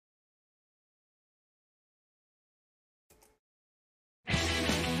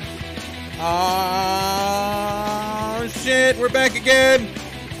Oh shit, we're back again.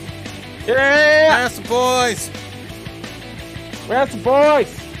 Yeah! That's the boys. That's the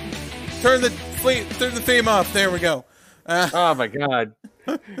boys! Turn the theme off. There we go. Oh my god.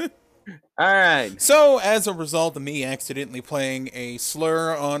 Alright. So, as a result of me accidentally playing a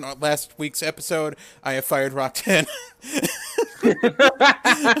slur on last week's episode, I have fired Rock10.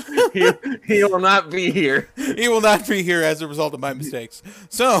 he will not be here. He will not be here as a result of my mistakes.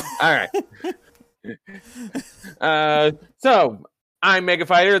 So, Alright. So, I'm Mega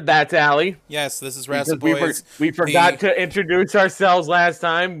Fighter, that's Allie. yes, this is Wrestle Because Boys. we forgot to introduce ourselves last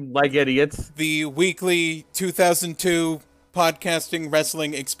time, like idiots. The weekly 2002 podcasting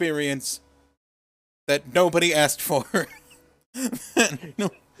wrestling experience that nobody asked for.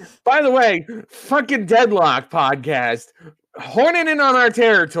 No. By the way, fucking Deadlock podcast, horning in on our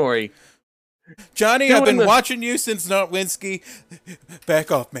territory. Johnny, I've been watching you since Notwinski.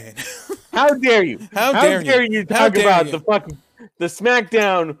 Back off, man. How dare you? How dare you? talk How dare about you? the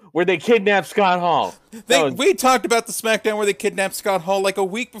SmackDown where they kidnapped Scott Hall? We talked about the SmackDown where they kidnapped Scott Hall like a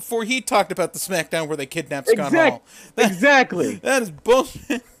week before he talked about the SmackDown where they kidnapped Scott Hall. Exactly. That is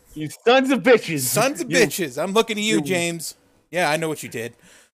bullshit. You sons of bitches. Sons of bitches. I'm looking at you, James. Yeah, I know what you did.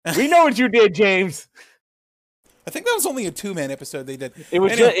 We know what you did, James. I think that was only a 2-man episode they did. It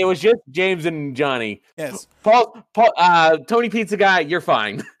was Anyway. it was just James and Johnny. Yes. Paul, Tony Pizza Guy, you're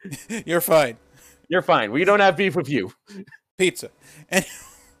fine. You're fine. You're fine. We don't have beef with you. Pizza. And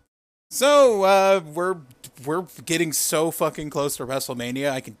so we're getting so fucking close to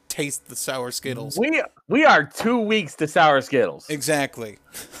WrestleMania. I can taste the sour Skittles. We are 2 weeks to Sour Skittles. Exactly.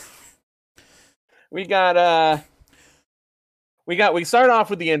 We start off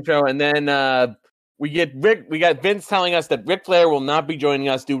with the intro, and then we got Vince telling us that Ric Flair will not be joining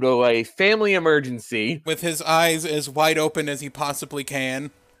us due to a family emergency. With his eyes as wide open as he possibly can.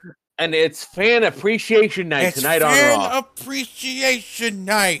 And it's Fan Appreciation Night tonight on Raw. Fan Appreciation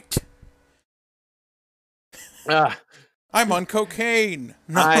Night. I'm on cocaine.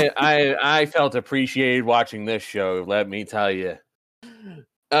 No. I felt appreciated watching this show, let me tell you.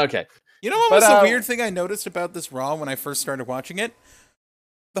 Okay. You know what was the weird thing I noticed about this Raw when I first started watching it?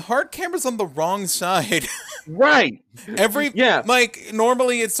 The hard camera's on the wrong side. Right. Like,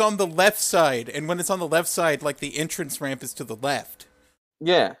 normally it's on the left side, and when it's on the left side, like, the entrance ramp is to the left.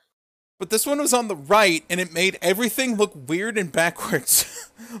 Yeah. But this one was on the right, and it made everything look weird and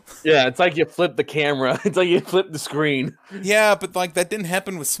backwards. Yeah, it's like you flip the camera. It's like you flip the screen. Yeah, but, like, that didn't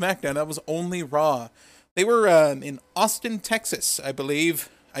happen with SmackDown. That was only Raw. They were in Austin, Texas, I believe.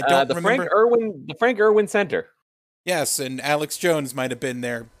 I don't remember. The Frank Irwin Center. Yes, and Alex Jones might have been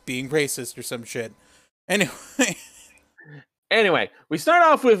there being racist or some shit. Anyway, we start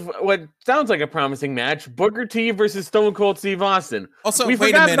off with what sounds like a promising match: Booker T versus Stone Cold Steve Austin. Also, we wait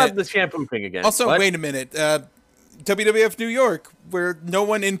forgot a minute. about the shampoo thing again. Also, wait a minute. WWF New York, where no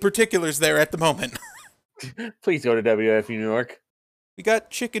one in particular is there at the moment. Please go to WWF New York. We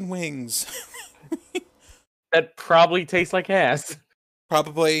got chicken wings. That probably tastes like ass.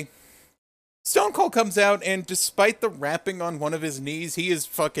 Probably. Stone Cold comes out, and despite the wrapping on one of his knees, he is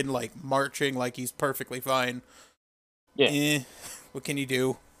fucking, like, marching like he's perfectly fine. Yeah. What can you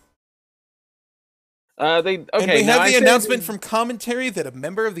do? And we have the announcement from commentary that a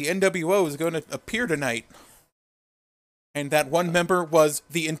member of the NWO is going to appear tonight. And that one member was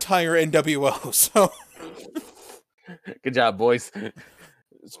the entire NWO, so... Good job, boys.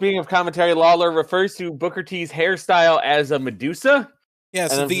 Speaking of commentary, Lawler refers to Booker T's hairstyle as a Medusa. Yeah,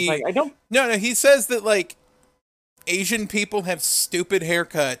 so No, he says that, like, Asian people have stupid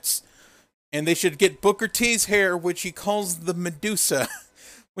haircuts, and they should get Booker T's hair, which he calls the Medusa,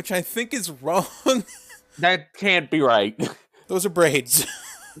 which I think is wrong. That can't be right. Those are braids.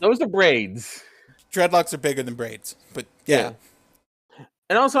 Those are braids. Dreadlocks are bigger than braids, but yeah.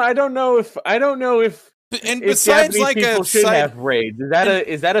 And also, I don't know if and besides, Japanese like, people should have braids.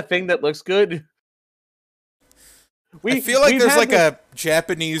 Is that a thing that looks good? I feel like there's like a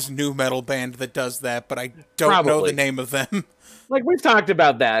Japanese nu metal band that does that, but I don't know the name of them. Like, we've talked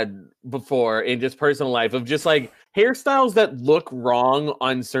about that before in just personal life, of just like hairstyles that look wrong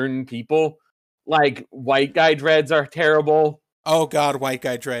on certain people. Like, white guy dreads are terrible. Oh god, white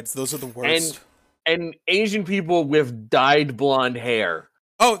guy dreads. Those are the worst. And Asian people with dyed blonde hair.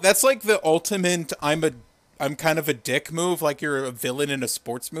 Oh, that's like the ultimate I'm kind of a dick move, like you're a villain in a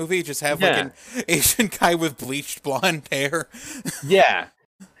sports movie. Just have like an Asian guy with bleached blonde hair. Yeah.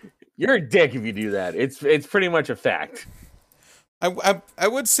 You're a dick if you do that. It's pretty much a fact. I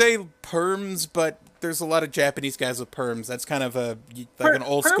would say perms, but there's a lot of Japanese guys with perms. That's kind of an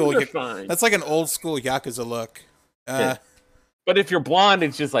old school. Fine. That's like an old school Yakuza look. But if you're blonde,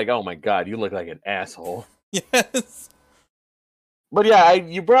 it's just like, oh my god, you look like an asshole. Yes. But yeah,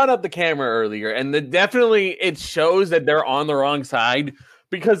 you brought up the camera earlier, and definitely it shows that they're on the wrong side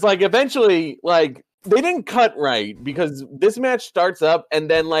because, like, eventually, like, they didn't cut right because this match starts up and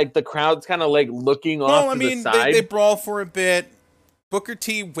then, like, the crowd's kind of like looking off to the side. They brawl for a bit. Booker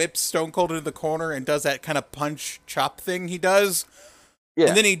T whips Stone Cold into the corner and does that kind of punch chop thing he does. Yeah.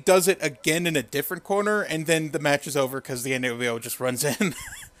 And then he does it again in a different corner, and then the match is over because the NWO just runs in.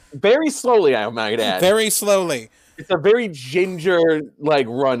 Very slowly, I might add. Very slowly. It's a very ginger, like,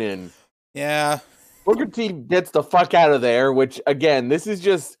 run-in. Yeah. Booker T gets the fuck out of there, which, again, this is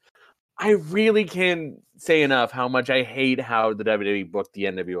just... I really can't say enough how much I hate how the WWE booked the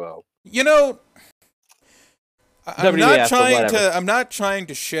NWO. You know, I'm not trying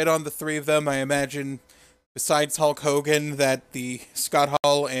to shit on the three of them. I imagine, besides Hulk Hogan, that the Scott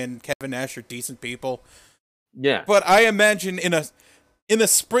Hall and Kevin Nash are decent people. Yeah. But I imagine in a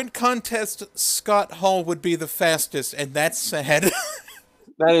sprint contest, Scott Hall would be the fastest, and that's sad.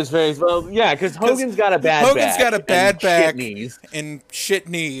 That is very well, yeah, because Hogan's got a bad back and shit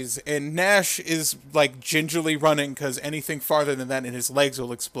knees, and Nash is like gingerly running because anything farther than that and his legs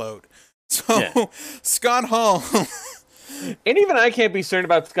will explode. So yeah. Scott Hall, and even I can't be certain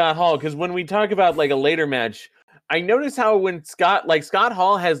about Scott Hall because when we talk about like a later match, I notice how when Scott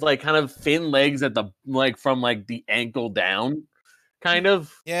Hall has like kind of thin legs at the like from like the ankle down, kind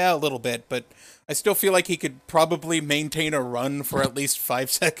of. Yeah, a little bit, but I still feel like he could probably maintain a run for at least 5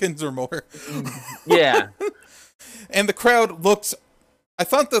 seconds or more. Yeah. And the crowd looks... I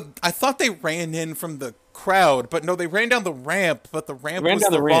thought they ran in from the crowd, but no, they ran down the ramp, but the ramp was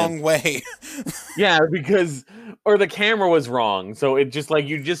the wrong way. Yeah, or the camera was wrong. So it just like,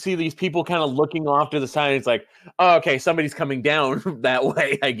 you just see these people kind of looking off to the side. It's like, oh, okay, somebody's coming down that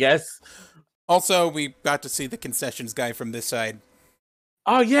way, I guess. Also, we got to see the concessions guy from this side.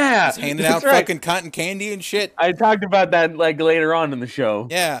 Oh, yeah. He's handing out fucking cotton candy and shit. I talked about that like later on in the show.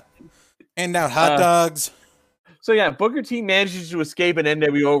 Yeah. And out hot dogs. So yeah, Booker T manages to escape an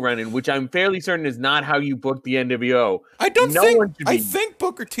NWO run-in, which I'm fairly certain is not how you book the NWO. I think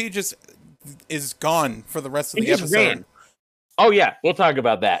Booker T just is gone for the rest of the episode. Ran. Oh yeah, we'll talk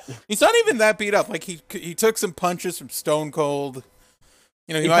about that. He's not even that beat up. Like he took some punches from Stone Cold.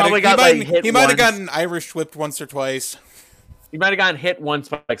 You know, he might have gotten Irish whipped once or twice. He might have gotten hit once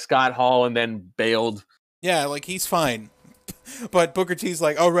by like Scott Hall and then bailed. Yeah, like he's fine. But Booker T's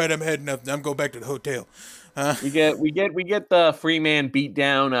like, all right, I'm heading up. I'm going back to the hotel. We get the free man beat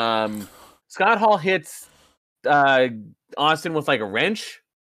down. Scott Hall hits Austin with like a wrench.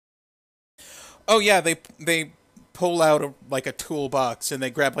 Oh yeah, they pull out a toolbox and they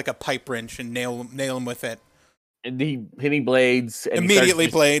grab like a pipe wrench and nail him with it. And he hitting blades. And immediately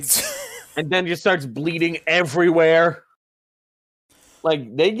blades. And then just starts bleeding everywhere.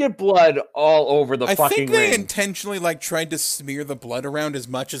 Like, they get blood all over the fucking ring. I think they intentionally, like, tried to smear the blood around as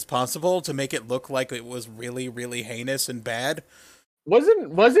much as possible to make it look like it was really, really heinous and bad.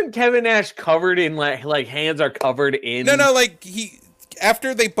 Wasn't Kevin Nash covered in, like hands are covered in... No, like,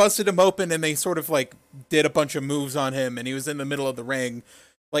 after they busted him open and they sort of, like, did a bunch of moves on him and he was in the middle of the ring,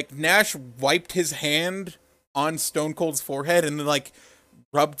 like, Nash wiped his hand on Stone Cold's forehead and then, like,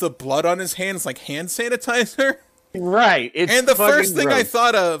 rubbed the blood on his hands like hand sanitizer. Right. And the first thing I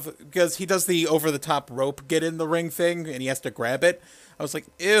thought of, because he does the over-the-top rope get in the ring thing, and he has to grab it, I was like,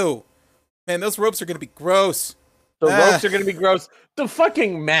 ew. Man, those ropes are going to be gross. The ropes are going to be gross. The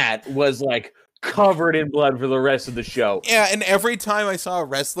fucking mat was, like, covered in blood for the rest of the show. Yeah, and every time I saw a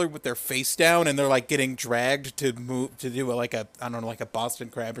wrestler with their face down, and they're, like, getting dragged to do, like a Boston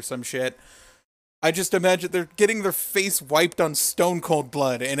Crab or some shit, I just imagine they're getting their face wiped on Stone Cold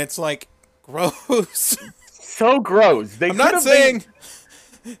blood, and it's, like, gross. So gross. I'm not saying...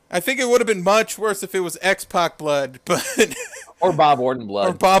 I think it would have been much worse if it was X-Pac blood, but... Or Bob Orton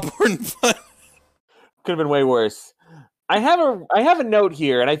blood. Could have been way worse. I have a note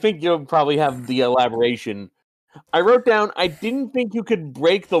here, and I think you'll probably have the elaboration. I wrote down, I didn't think you could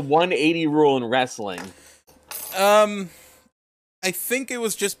break the 180 rule in wrestling. I think it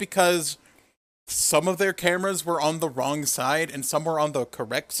was just because some of their cameras were on the wrong side, and some were on the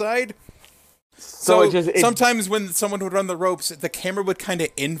correct side. So sometimes when someone would run the ropes, the camera would kind of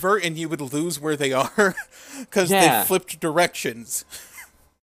invert and you would lose where they are because they flipped directions.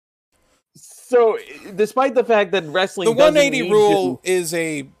 So despite the fact that wrestling the 180 rule is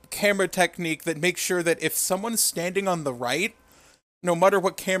a camera technique that makes sure that if someone's standing on the right, no matter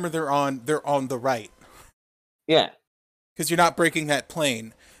what camera they're on the right. Yeah. Because you're not breaking that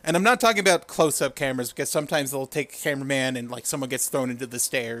plane. And I'm not talking about close-up cameras, because sometimes they'll take a cameraman and, like, someone gets thrown into the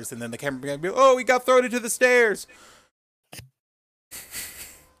stairs, and then the cameraman will be, oh, he got thrown into the stairs!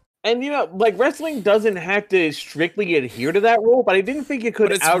 And, like, wrestling doesn't have to strictly adhere to that rule, but I didn't think it could.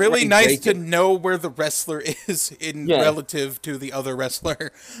 But it's really nice to know where the wrestler is relative to the other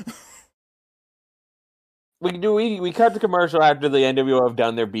wrestler. We cut the commercial after the NWO have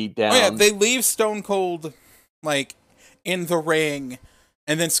done their beatdown. Oh, yeah, they leave Stone Cold, like, in the ring,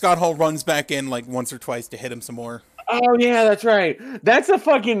 and then Scott Hall runs back in, like, once or twice to hit him some more. Oh, yeah, that's right. That's a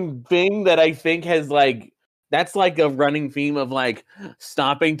fucking thing that I think has, like, that's like a running theme of, like,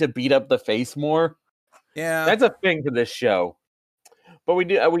 stopping to beat up the face more. Yeah. That's a thing for this show. But we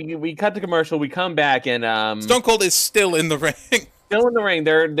cut the commercial, we come back, and Stone Cold is still in the ring. Still in the ring.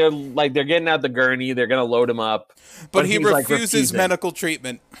 They're getting out the gurney, they're gonna load him up. But he refuses medical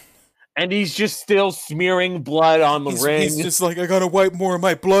treatment. And he's just still smearing blood on the ring. He's just like, I gotta wipe more of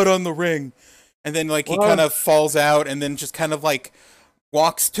my blood on the ring. And then, like, he kind of falls out and then just kind of, like,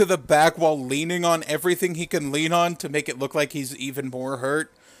 walks to the back while leaning on everything he can lean on to make it look like he's even more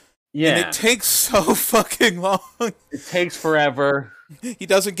hurt. Yeah. And it takes so fucking long. It takes forever. He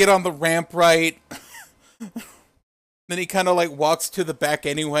doesn't get on the ramp right. Then he kind of, like, walks to the back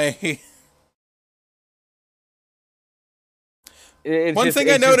anyway. One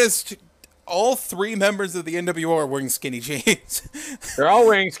thing I noticed, all three members of the NWO are wearing skinny jeans. They're all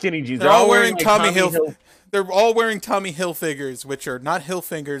wearing skinny jeans. They're all wearing like Tommy Hill. They're all wearing Tommy Hilfigers, which are not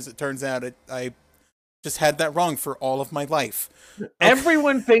Hilfingers, it turns out. I just had that wrong for all of my life.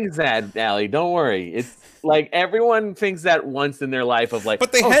 Everyone thinks that, Allie. Don't worry. It's like everyone thinks that once in their life of like.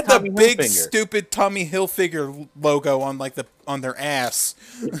 But they had Tommy the big Hilfiger. Stupid Tommy Hilfiger logo on like on their ass.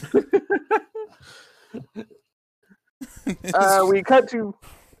 We cut to.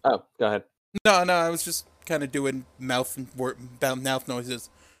 Oh, go ahead. No, I was just kind of doing mouth noises.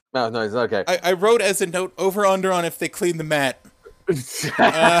 Mouth noises. Okay. I wrote as a note over under on if they clean the mat.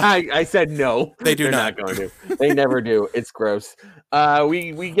 I said no. They're not going to. They never do. It's gross.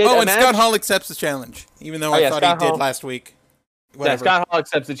 We get. Oh, and match. Scott Hall accepts the challenge, even though I thought Scott Hall did last week. Whatever. Yeah, Scott Hall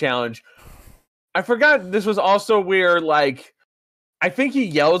accepts the challenge. I forgot this was also where, like, I think he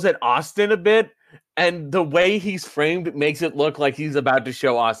yells at Austin a bit, and the way he's framed makes it look like he's about to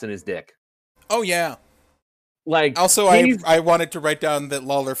show Austin his dick. Oh yeah. Like, also, I wanted to write down that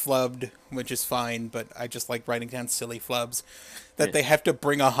Lawler flubbed, which is fine, but I just like writing down silly flubs. That they have to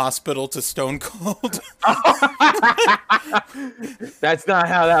bring a hospital to Stone Cold. That's not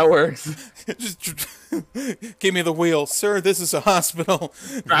how that works. Just give me the wheel. Sir, this is a hospital.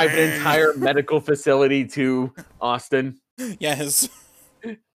 Drive an entire medical facility to Austin. Yes.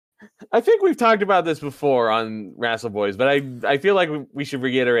 I think we've talked about this before on Wrestle Boys, but I feel like we should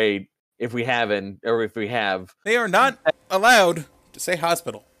reiterate if we haven't, or if we have. They are not allowed to say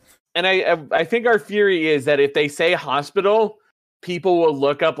hospital. And I think our theory is that if they say hospital, people will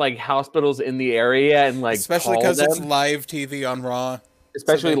look up like hospitals in the area and like especially because it's live TV on Raw.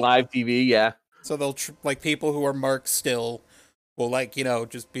 Especially live TV, yeah. So they'll like people who are marked still will like,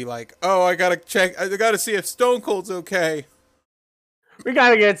 just be like, oh, I gotta check. I gotta see if Stone Cold's okay. We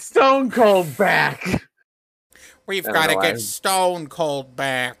gotta get Stone Cold back. We've got to get Stone Cold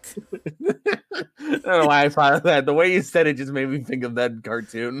back. I don't know why I thought of that. The way you said it just made me think of that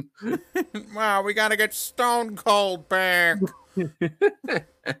cartoon. Wow, we got to get Stone Cold back. We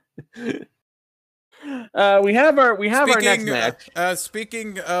have our next match.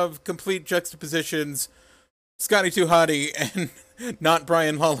 Speaking of complete juxtapositions, Scotty 2 Hotty and not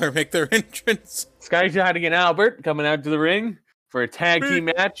Brian Lawler make their entrance. Scotty 2 Hotty and Albert coming out to the ring for a tag team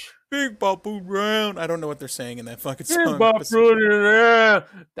match. Big Bapu round. I don't know what they're saying in that fucking song.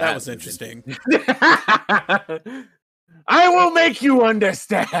 That was interesting. I will make you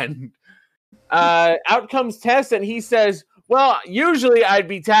understand. Out comes Test, and he says, well, usually I'd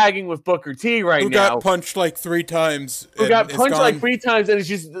be tagging with Booker T right now. Who got punched like 3 times. And it's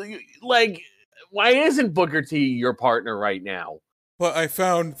just like, why isn't Booker T your partner right now? Well, I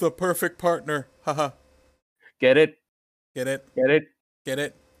found the perfect partner. Haha. Get it? Get it? Get it? Get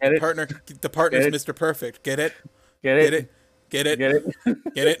it? Get it? The partner's Mr. Perfect. Get it? Get it? Get it? Get it?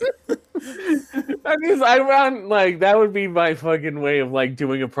 Get it? I want like that would be my fucking way of like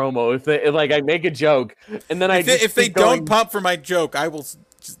doing a promo. If I make a joke and then if they don't pop for my joke,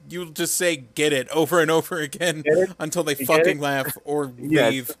 you'll just say "get it" over and over again until they fucking laugh or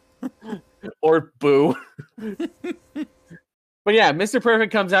leave or boo. But yeah, Mr.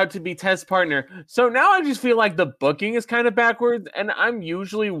 Perfect comes out to be Test's partner. So now I just feel like the booking is kind of backwards, and I'm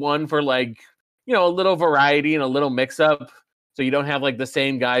usually one for like, a little variety and a little mix-up, so you don't have like the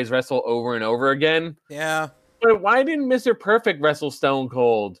same guys wrestle over and over again. Yeah. But why didn't Mr. Perfect wrestle Stone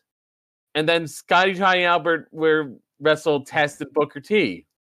Cold? And then Scotty, Johnny, Albert wrestle Test and Booker T?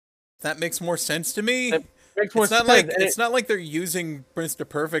 That makes more sense to me. It's not like they're using Mr.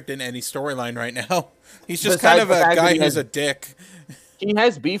 Perfect in any storyline right now. He's just kind of a guy who's a dick. He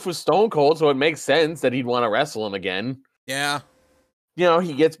has beef with Stone Cold, so it makes sense that he'd want to wrestle him again. Yeah. You know,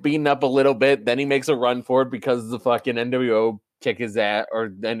 he gets beaten up a little bit, then he makes a run for it because the fucking NWO kick his ass, or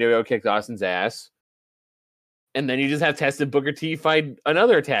the NWO kicked Austin's ass. And then you just have Test and Booker T fight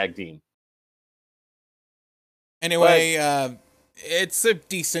another tag team. Anyway, it's a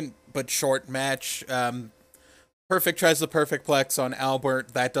decent but short match. Perfect tries the perfect plex on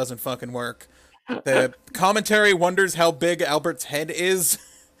Albert. That doesn't fucking work. The commentary wonders how big Albert's head is.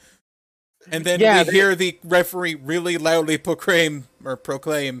 And then we hear the referee really loudly proclaim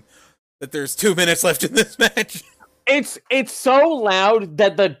that there's 2 minutes left in this match. It's so loud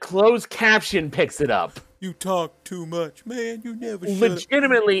that the closed caption picks it up. You talk too much, man. You never should.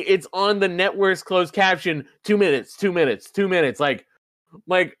 Legitimately, it's on the network's closed caption. 2 minutes, 2 minutes, 2 minutes. Like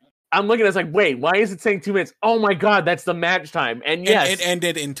I'm looking at it, it's like, wait, why is it saying 2 minutes? Oh my god, that's the match time. And yes, it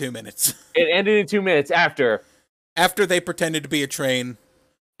ended in 2 minutes. It ended in 2 minutes after they pretended to be a train.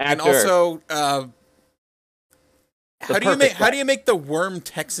 And also, how do you make the worm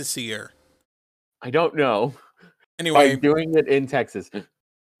Texasier? I don't know. Anyway, by doing it in Texas.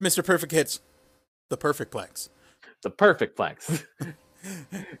 Mr. Perfect hits the perfect plex. The perfect plex.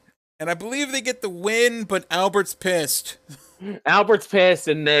 And I believe they get the win, but Albert's pissed. Albert's pissed,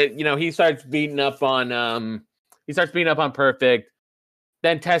 and he starts beating up on Perfect.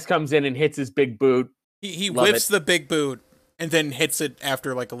 Then Test comes in and hits his big boot. He whips the big boot and then hits it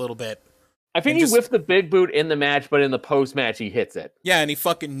after like a little bit. I think he whiffed the big boot in the match, but in the post match he hits it. Yeah, and he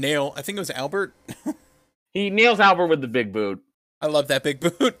fucking I think it was Albert. He nails Albert with the big boot. I love that big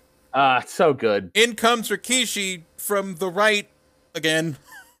boot. It's so good. In comes Rikishi from the right again.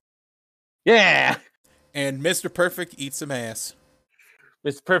 Yeah. And Mr. Perfect eats some ass.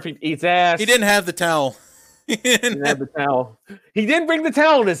 Mr. Perfect eats ass. He didn't have the towel. He didn't have the towel. He didn't bring the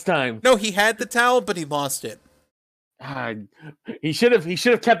towel this time. No, he had the towel, but he lost it. He should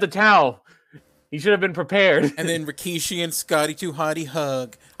have kept the towel. He should have been prepared. And then Rikishi and Scotty 2 Hotty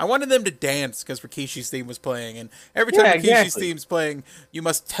hug. I wanted them to dance because Rikishi's theme was playing. And every time Rikishi's theme's playing, you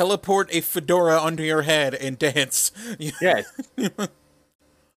must teleport a fedora onto your head and dance. Yes.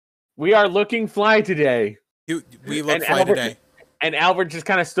 We are looking fly today. We look fly today. And Albert just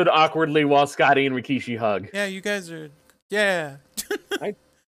kind of stood awkwardly while Scotty and Rikishi hug. Yeah, you guys are... Yeah. I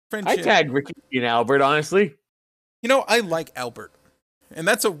tagged Rikishi and Albert, honestly. You know, I like Albert. And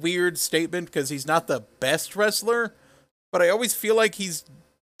that's a weird statement because he's not the best wrestler, but I always feel like he's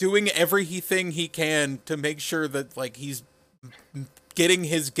doing everything he can to make sure that like he's getting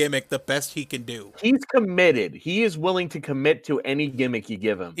his gimmick the best he can do. He's committed. He is willing to commit to any gimmick you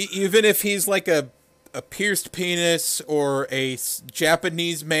give him. Even if he's like a pierced penis or a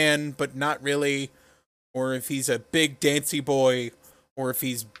Japanese man, but not really, or if he's a big dancey boy, or if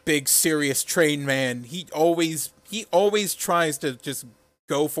he's big serious train man, he always tries to just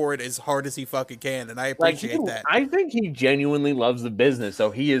go for it as hard as he fucking can, and I appreciate that. I think he genuinely loves the business, so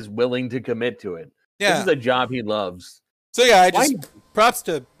he is willing to commit to it. Yeah. This is a job he loves. So yeah, props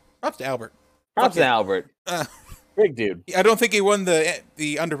to Albert. Props to Albert. Big dude. I don't think he won the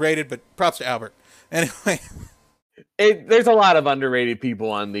underrated, but props to Albert. Anyway. There's a lot of underrated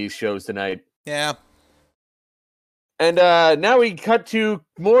people on these shows tonight. Yeah. And now we cut to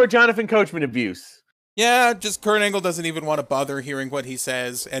more Jonathan Coachman abuse. Yeah, just Kurt Angle doesn't even want to bother hearing what he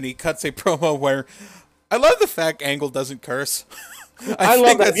says, and he cuts a promo where I love the fact Angle doesn't curse. I think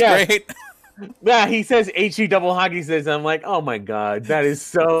love that's great. Yeah, he says HE double hockey says, I'm like, oh my god, that is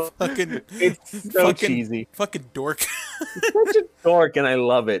so fucking it's so cheesy. Fucking dork. He's such a dork, and I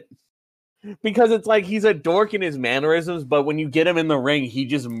love it. Because it's like he's a dork in his mannerisms, but when you get him in the ring, he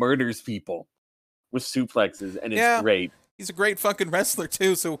just murders people with suplexes, and it's great. He's a great fucking wrestler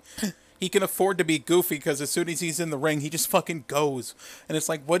too, so he can afford to be goofy because as soon as he's in the ring, he just fucking goes. And it's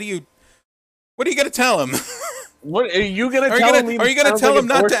like, what are you gonna tell him? What are you gonna tell him? Are you gonna tell him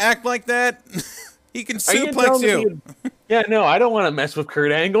not to act like that? He can suplex you. Yeah, no, I don't want to mess with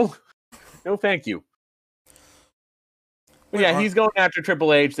Kurt Angle. No, thank you. But yeah, he's going after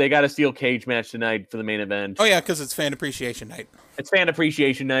Triple H. They got a steel cage match tonight for the main event. Oh yeah, because it's Fan Appreciation Night. It's Fan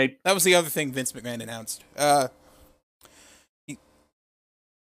Appreciation Night. That was the other thing Vince McMahon announced.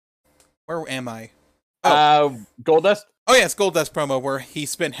 Where am I? Goldust? Oh, yes, Goldust promo where he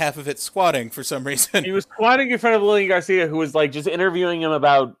spent half of it squatting for some reason. He was squatting in front of Lillian Garcia, who was like just interviewing him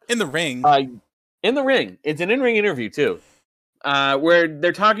about... In the ring. In the ring. It's an in-ring interview, too. Where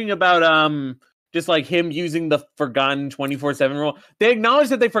they're talking about just like him using the forgotten 24/7 rule. They acknowledge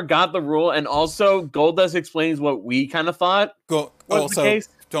that they forgot the rule, and also Goldust explains what we kind of thought was the case.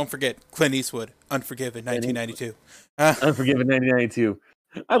 don't forget Clint Eastwood, Unforgiven, 1992. Unforgiven, 1992.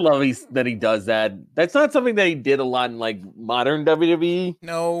 I love that he does that. That's not something that he did a lot in like modern WWE.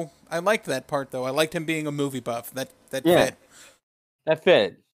 No, I liked that part though. I liked him being a movie buff. That fit. That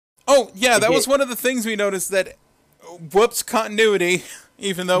fit. Oh yeah, that was one of the things we noticed. That whoops continuity.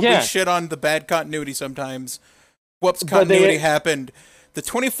 Even though we shit on the bad continuity sometimes, whoops continuity happened. The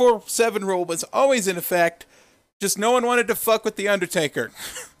 24/7 rule was always in effect. Just no one wanted to fuck with the Undertaker.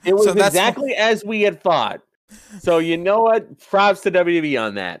 It was exactly as we had thought. So you know what? Props to WWE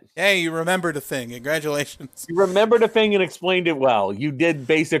on that. Hey, you remembered a thing. Congratulations. You remembered a thing and explained it well. You did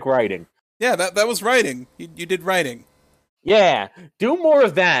basic writing. Yeah, that was writing. You did writing. Yeah. Do more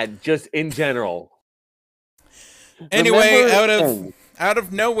of that, just in general. Anyway, out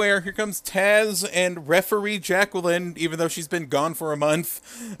of nowhere, here comes Taz and referee Jacqueline, even though she's been gone for a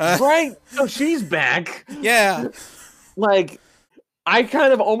month. Right? So she's back. Yeah. Like, I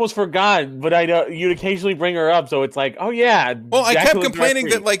kind of almost forgot, but I know you'd occasionally bring her up, so it's like, oh yeah. Well, I kept complaining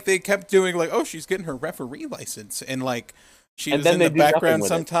that like they kept doing like, oh, she's getting her referee license, and like she was in the background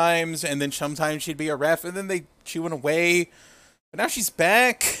sometimes, and then sometimes she'd be a ref, and then she went away, but now she's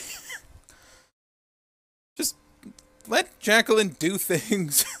back. Just let Jacqueline do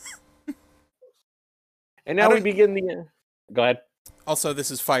things. And now we begin the. Go ahead. Also,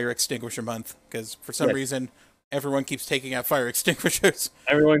 this is Fire Extinguisher Month because for some reason. Everyone keeps taking out fire extinguishers.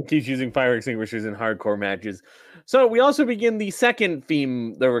 Everyone keeps using fire extinguishers in hardcore matches. So we also begin the second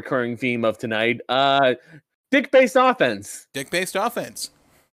theme, the recurring theme of tonight. Dick-based offense. Dick-based offense.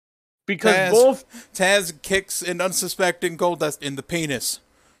 Because Taz kicks an unsuspecting Goldust in the penis.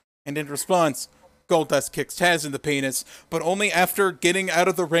 And in response, Goldust kicks Taz in the penis, but only after getting out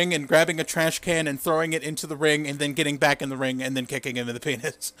of the ring and grabbing a trash can and throwing it into the ring and then getting back in the ring and then kicking him in the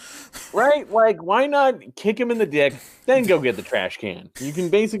penis. Right? Like, why not kick him in the dick, then go get the trash can? You can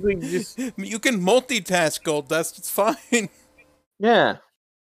basically just... You can multitask, Goldust. It's fine. Yeah.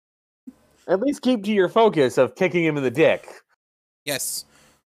 At least keep to your focus of kicking him in the dick. Yes.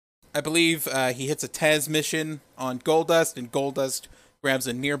 I believe he hits a Taz mission on Goldust, and Goldust grabs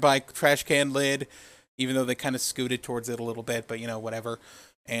a nearby trash can lid, even though they kind of scooted towards it a little bit, but, you know, whatever.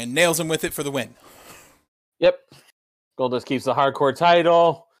 And nails him with it for the win. Yep. Goldust keeps the hardcore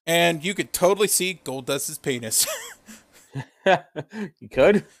title. And you could totally see Goldust's penis. You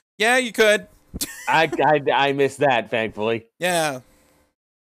could? Yeah, you could. I missed that, thankfully. Yeah.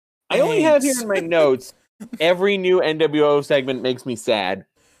 I only have here in my notes, every new NWO segment makes me sad.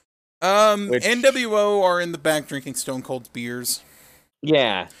 NWO are in the back drinking Stone Cold's beers.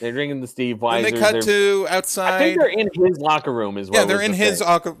 Yeah, they're drinking the Steve Weisers. And they cut to outside. I think they're in his locker room as well. Yeah, they're in his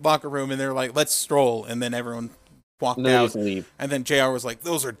locker room, and they're like, let's stroll. And then everyone walked out. And then JR was like,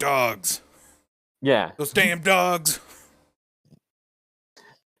 those are dogs. Yeah. Those damn dogs.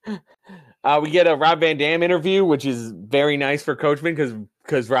 We get a Rob Van Dam interview, which is very nice for Coachman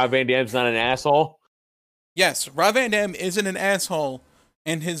because Rob Van Dam's not an asshole. Yes, Rob Van Dam isn't an asshole,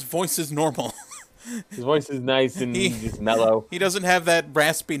 and his voice is normal. His voice is nice and just mellow. He doesn't have that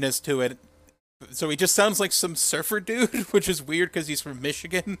raspiness to it. So he just sounds like some surfer dude, which is weird because he's from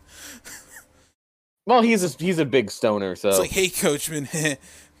Michigan. Well, he's a big stoner, so... It's like, hey, Coachman,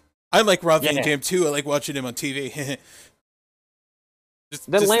 I like Rob Van Dam too. I like watching him on TV.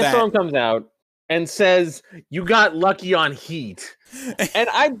 Then Lance Storm comes out and says, you got lucky on Heat. And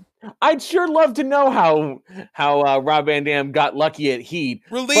I'd sure love to know how Rob Van Dam got lucky at Heat.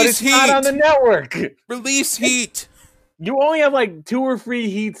 But it's Heat. Not on the network. Release Heat. You only have like 2 or 3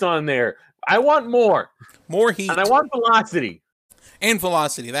 Heats on there. I want more. More Heat. And I want Velocity. And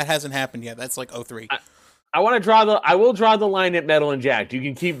Velocity. That hasn't happened yet. That's like 03. I will draw the line at Metal and Jacked. You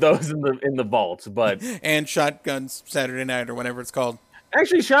can keep those in the vaults, but and Shotguns Saturday Night or whatever it's called.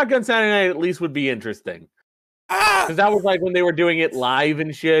 Actually, Shotgun Saturday Night at least would be interesting. Because that was like when they were doing it live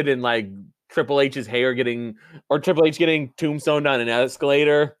and shit, and like Triple H's hair getting tombstoned on an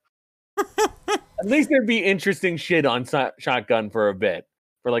escalator. At least there'd be interesting shit on Shotgun for a bit,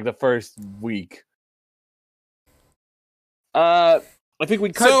 for like the first week. I think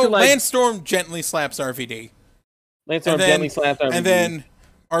we cut to like... Lance Storm gently slaps RVD. And then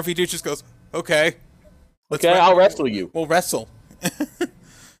RVD just goes, okay. I'll wrestle you. We'll wrestle.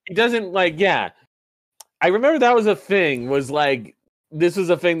 He doesn't I remember that was a thing, this was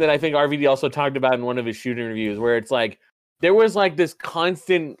a thing that I think RVD also talked about in one of his shoot interviews, where it's like, there was like this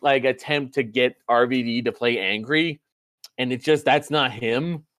constant attempt to get RVD to play angry, and it's just, that's not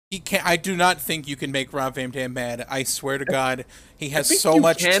him. He can't. I do not think you can make Rob Van Dam mad. I swear to God, he has so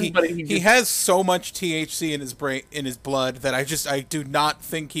much. He has so much THC in his brain, in his blood, that I do not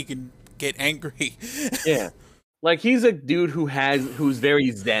think he can get angry. Yeah, Like, he's a dude who's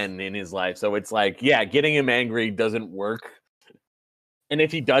very zen in his life. So it's like, yeah, getting him angry doesn't work. And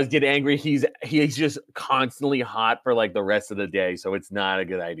if he does get angry, he's just constantly hot for like the rest of the day. So it's not a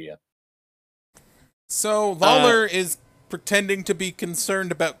good idea. So Lawler is pretending to be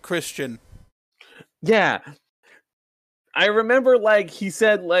concerned about Christian. Yeah. I remember, like, he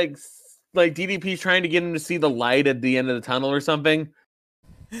said, like DDP's trying to get him to see the light at the end of the tunnel or something.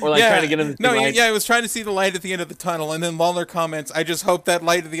 Or, like, trying to get him to see the light. Yeah, I was trying to see the light at the end of the tunnel, and then Lawler comments, I just hope that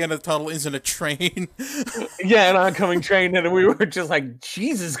light at the end of the tunnel isn't a train. Yeah, an oncoming train, and we were just like,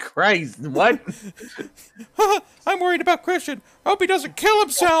 Jesus Christ, what? I'm worried about Christian. I hope he doesn't kill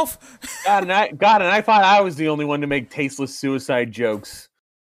himself. God, and I thought I was the only one to make tasteless suicide jokes.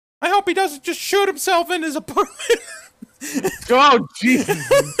 I hope he doesn't just shoot himself in his apartment. Oh,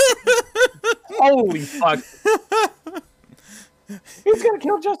 Jesus. Holy fuck. He's gonna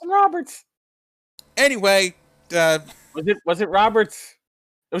kill Justin Roberts. Anyway, was it Roberts?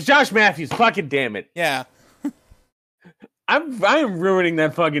 It was Josh Matthews. Fucking damn it. Yeah. I am ruining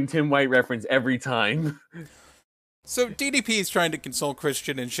that fucking Tim White reference every time. So DDP is trying to console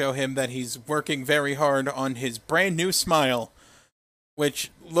Christian and show him that he's working very hard on his brand new smile,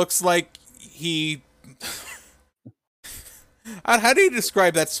 which looks like he... How do you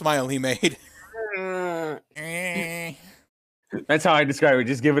describe that smile he made? That's how I describe it.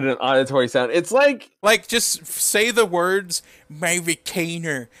 Just give it an auditory sound. It's like just say the words "my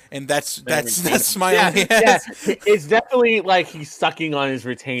retainer," and that's that smile he has. Yeah. It's definitely like he's sucking on his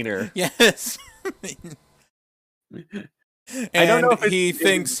retainer. Yes. I don't know if he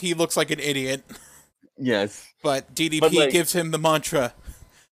thinks he looks like an idiot. Yes, but DDP gives him the mantra: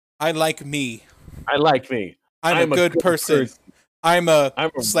 "I like me. I like me. I'm a good person. I'm a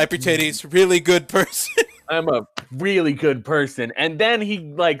slap your titties, really good person." I'm a really good person. And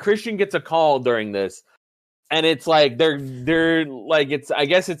then Christian gets a call during this, and it's like they're like, I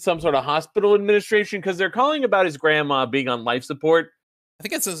guess it's some sort of hospital administration, because they're calling about his grandma being on life support. I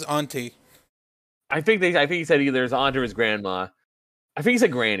think it's his auntie. I think he said either his aunt or his grandma. I think he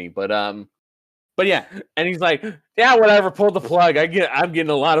said granny, but yeah. And he's like, yeah, whatever, pull the plug. I'm getting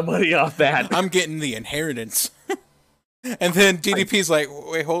a lot of money off that. I'm getting the inheritance. And then DDP's like,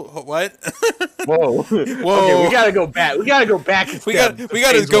 wait, hold what? Whoa. Okay, we gotta go back. We gotta go back a step. We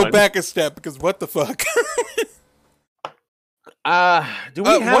gotta go back a step, because what the fuck? Do we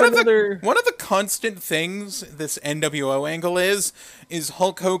have another... One of the constant things this NWO angle is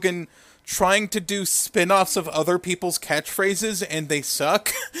Hulk Hogan trying to do spin-offs of other people's catchphrases, and they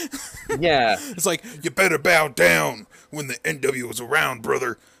suck. Yeah. It's like, you better bow down when the NWO's around,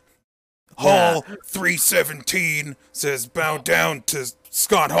 brother. Hall 317 says bow down to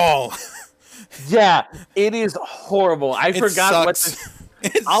Scott Hall. Yeah, it is horrible. I forgot what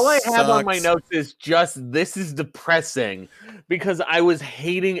all I have on my notes is just, this is depressing, because I was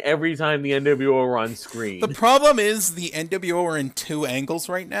hating every time the NWO were on screen. The problem is the NWO are in two angles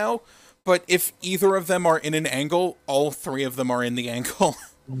right now, but if either of them are in an angle, all three of them are in the angle.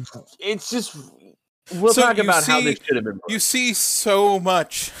 It's just... We'll talk about how this should have been. You see so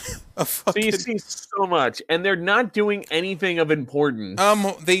much. You see so much, and they're not doing anything of importance.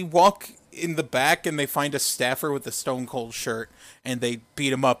 They walk in the back and they find a staffer with a Stone Cold shirt, and they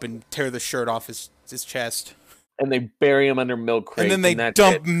beat him up and tear the shirt off his chest. And they bury him under milk crates. And then they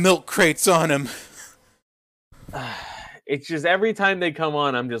dump milk crates on him. It's just, every time they come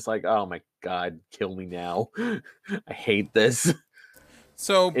on, I'm just like, oh my God, kill me now. I hate this.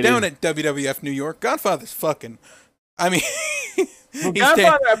 So, at WWF New York, Godfather's fucking... I mean,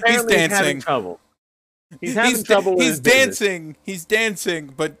 Godfather apparently is having trouble. He's having trouble with his dancing. business. He's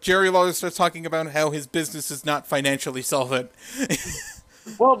dancing, but Jerry Lawler starts talking about how his business is not financially solvent.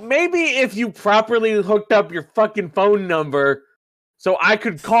 Well, maybe if you properly hooked up your fucking phone number so I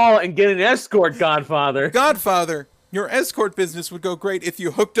could call and get an escort, Godfather. Godfather, your escort business would go great if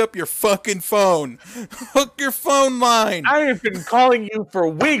you hooked up your fucking phone. Hook your phone line. I have been calling you for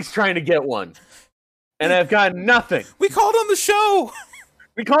weeks trying to get one, and I've got nothing. We called on the show.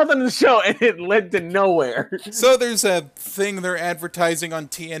 We called on the show, and it led to nowhere. So there's a thing they're advertising on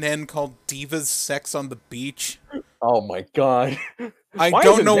TNN called Divas Sex on the Beach. Oh my God. I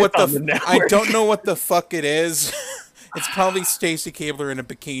don't know what the fuck it is. It's probably Stacy Keibler in a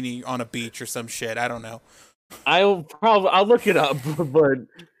bikini on a beach or some shit. I don't know. I'll look it up,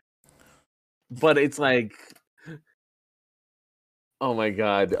 but it's like, oh my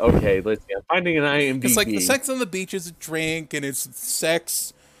God. Okay, let's see. I'm finding an IMDb. It's like the Sex on the Beach is a drink, and it's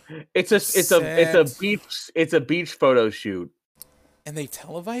sex. It's a beach photo shoot. And they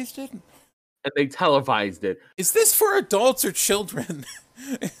televised it? and they televised it. Is this for adults or children?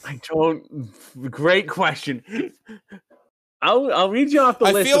 I don't. Great question. I'll read you off the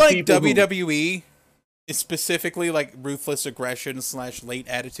list. I feel like WWE is specifically like Ruthless Aggression / Late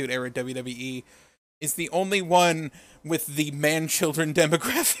Attitude Era WWE is the only one with the man-children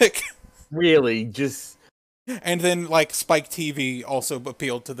demographic. Really, just. And then, like, Spike TV also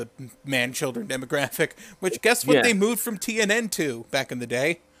appealed to the man-children demographic, which guess what they moved from TNN to back in the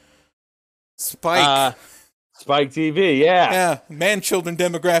day? Spike. Spike TV, yeah. Yeah, man-children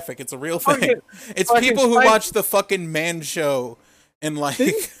demographic. It's a real thing. It's people who watch the fucking Man Show and, like...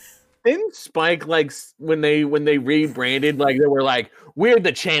 Didn't Spike, like, when they rebranded, like, they were like, we're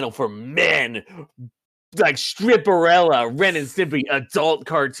the channel for men... Like Stripperella, Ren and Stimpy, adult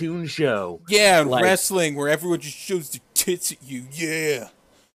cartoon show. Yeah, like, wrestling where everyone just shows their tits at you. Yeah.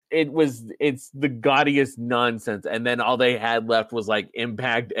 It's the gaudiest nonsense. And then all they had left was like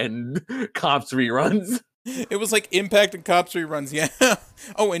Impact and Cops reruns. It was like Impact and Cops reruns, yeah.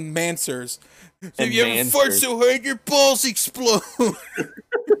 Oh, and Mansers. Have you ever fart so hard your balls explode?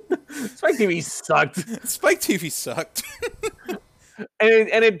 Spike TV sucked. Spike TV sucked.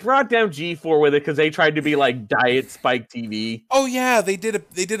 And it brought down G4 with it because they tried to be like Diet Spike TV. Oh yeah, they did a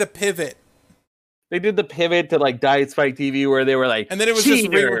pivot. They did the pivot to like Diet Spike TV where they were like, and then it was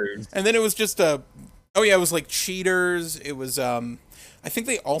cheaters. It was like cheaters. It was I think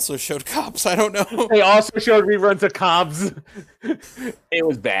they also showed Cops. I don't know. They also showed reruns of Cops. It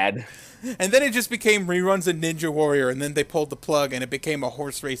was bad. And then it just became reruns of Ninja Warrior, and then they pulled the plug, and it became a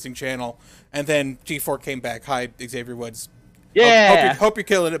horse racing channel. And then G4 came back. Hi, Xavier Woods. Yeah. Hope you're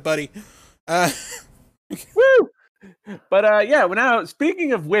killing it, buddy. Woo! But yeah, well, now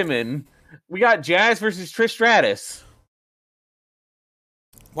speaking of women, we got Jazz versus Trish Stratus.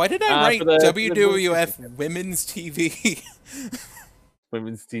 Why did I write WWF Women's TV?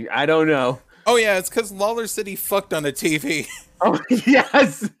 Women's TV. I don't know. Oh yeah, it's because Lawler said he fucked on the TV. Oh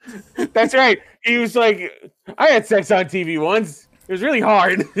yes, that's right. He was like, I had sex on TV once. It was really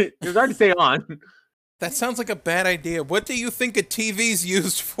hard. It was hard to stay on. That sounds like a bad idea. What do you think a TV's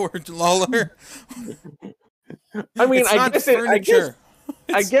used for, Lawler? I mean, I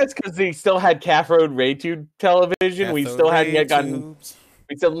guess because they still had Calf Road Raytube television, we still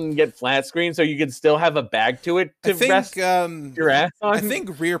didn't get flat screen, so you could still have a bag to it to rest your ass on. I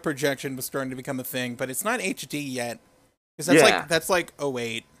think rear projection was starting to become a thing, but it's not HD yet. Because that's like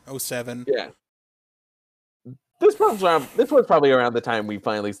 08, 07. Yeah. This was probably around the time we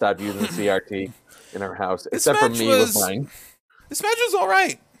finally stopped using CRT in our house, except for me with mine. This match was all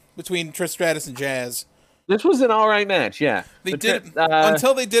right between Trish Stratus and Jazz. This was an all right match, yeah.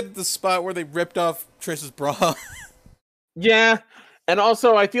 Until they did the spot where they ripped off Trish's bra. Yeah, and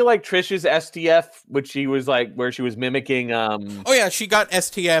also I feel like Trish's STF, which she was like, where she was mimicking. Oh yeah, she got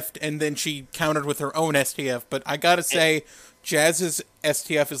STF'd and then she countered with her own STF. But I gotta say, Jazz's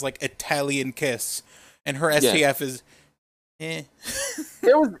STF is like Italian Kiss, and her STF is.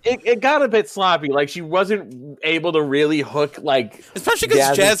 It got a bit sloppy. Like she wasn't able to really hook like, especially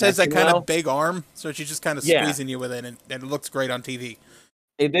because Jazz has that kind of big arm, so she's just kind of squeezing you with it, and it looks great on TV.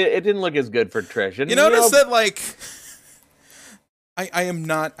 It didn't look as good for Trish. And, you notice that like, I am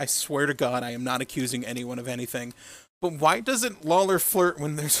not. I swear to God, I am not accusing anyone of anything. But why doesn't Lawler flirt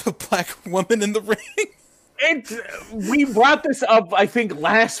when there's a black woman in the ring? We brought this up, I think,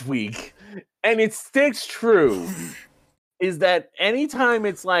 last week, and it sticks true. Is that anytime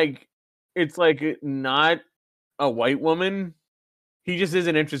it's like not a white woman, he just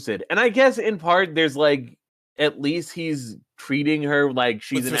isn't interested. And I guess in part there's like, at least he's treating her like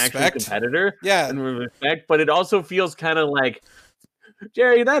she's an actual competitor. Yeah. And with respect. But it also feels kind of like,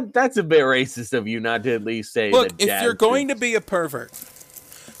 Jerry, that's a bit racist of you not to at least say, look, if you're going to be a pervert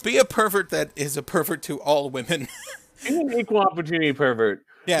that is a pervert to all women. Be an equal opportunity pervert.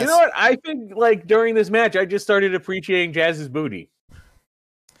 Yes. You know what? I think like during this match, I just started appreciating Jazz's booty.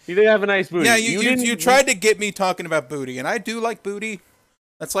 He did have a nice booty. Yeah, you tried to get me talking about booty, and I do like booty.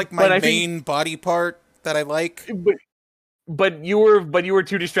 That's like my main body part that I like. But you were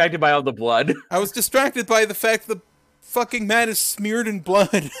too distracted by all the blood. I was distracted by the fact the fucking mat is smeared in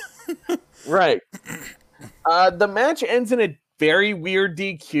blood. Right. The match ends in a very weird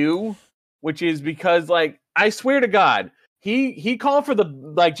DQ, which is because like I swear to God. He called for the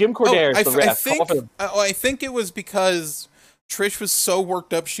Jim Corderas, the ref. I think it was because Trish was so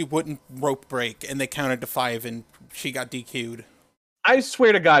worked up she wouldn't rope break, and they counted to 5, and she got DQ'd. I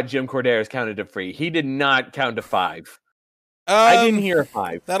swear to God, Jim Corderas counted to 3. He did not count to 5. I didn't hear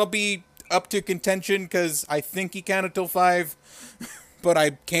 5. That'll be up to contention because I think he counted till 5, but I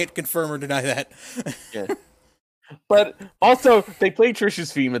can't confirm or deny that. Yeah. But also, they play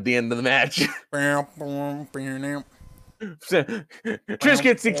Trish's theme at the end of the match. Trish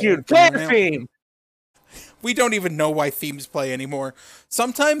gets DQ'd. Play the theme. We don't even know why themes play anymore.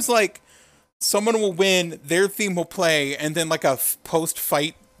 Sometimes, like, someone will win, their theme will play, and then, like, a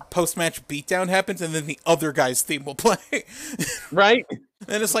post-match beatdown happens, and then the other guy's theme will play. Right?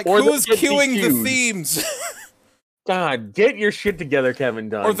 And it's like, who's queuing the themes? God, get your shit together, Kevin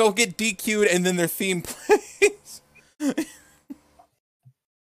Dunn. Or they'll get DQ'd, and then their theme plays.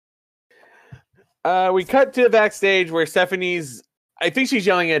 We cut to backstage where Stephanie's... I think she's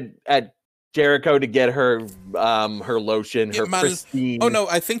yelling at Jericho to get her lotion, her pristine... Oh, no,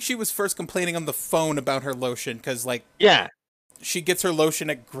 I think she was first complaining on the phone about her lotion, because, like... Yeah. She gets her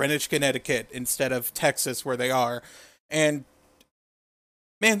lotion at Greenwich, Connecticut, instead of Texas, where they are. And,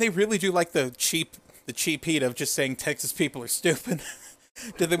 man, they really do like the cheap heat of just saying Texas people are stupid.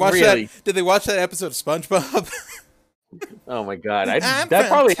 Did they watch that? Did they watch that episode of SpongeBob? Oh my god, that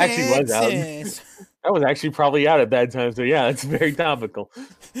probably actually was out. That was actually probably out at that time. So yeah, it's very topical.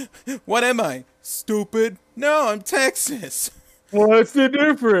 What am I? Stupid? No, I'm Texas. What's the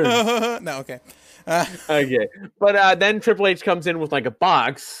difference? No, okay. Okay, but then Triple H comes in with like a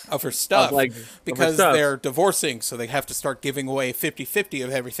box of her stuff, because they're divorcing, so they have to start giving away 50-50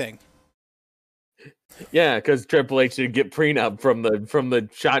 of everything. Yeah, because Triple H should get prenup from the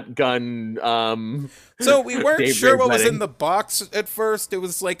shotgun. So we weren't sure what was in the box at first. It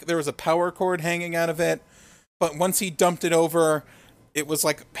was like there was a power cord hanging out of it, but once he dumped it over, it was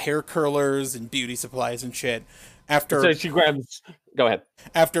like hair curlers and beauty supplies and shit. So she grabs. Go ahead.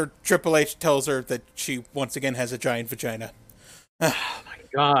 After Triple H tells her that she once again has a giant vagina. Oh my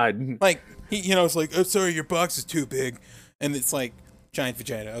god! Like it's like, oh sorry, your box is too big, and it's like giant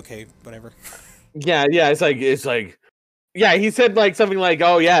vagina. Okay, whatever. Yeah. It's like, yeah. He said like something like,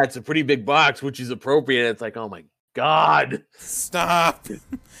 "Oh yeah, it's a pretty big box," which is appropriate. It's like, oh my god, stop.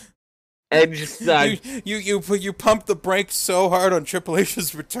 And just you pumped the brakes so hard on Triple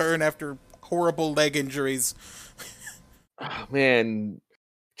H's return after horrible leg injuries. Oh, man,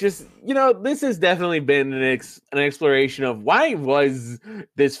 just this has definitely been an exploration of why was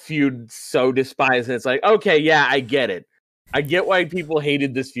this feud so despised. And it's like, okay, yeah, I get it. I get why people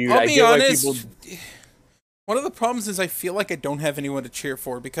hated this feud. I'll be honest. One of the problems is I feel like I don't have anyone to cheer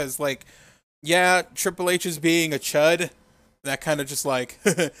for because, like, yeah, Triple H is being a chud. That kind of just like...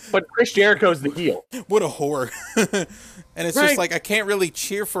 But Chris Jericho's the heel. What a whore. And it's just like, I can't really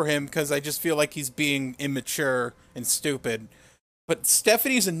cheer for him because I just feel like he's being immature and stupid. But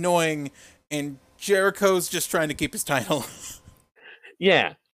Stephanie's annoying, and Jericho's just trying to keep his title.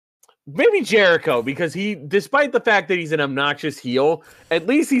 Yeah. Maybe Jericho, because despite the fact that he's an obnoxious heel, at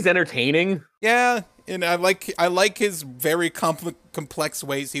least he's entertaining. Yeah, and I like his very complex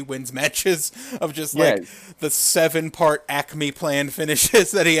ways he wins matches of just like the 7-part Acme plan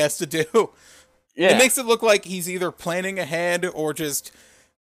finishes that he has to do. Yeah. It makes it look like he's either planning ahead or just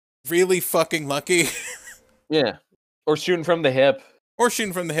really fucking lucky. Yeah. Or shooting from the hip. I'm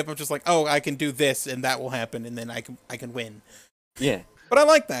just like, oh, I can do this and that will happen and then I can win. Yeah. But I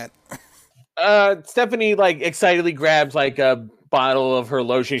like that. Stephanie like excitedly grabs like a bottle of her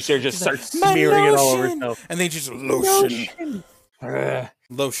lotion. She just starts smearing it all over herself. And they just lotion.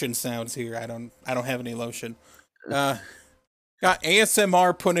 Lotion sounds here. I don't have any lotion. Got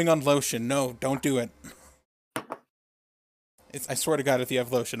ASMR putting on lotion. No, don't do it. I swear to God, if you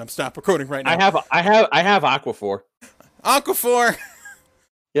have lotion, I'm stop recording right now. I have Aquaphor. Aquaphor.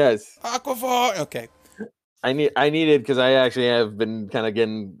 Yes. Aquaphor. Okay. I need it because I actually have been kind of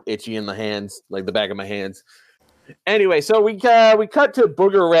getting itchy in the hands, like the back of my hands. Anyway, so we cut to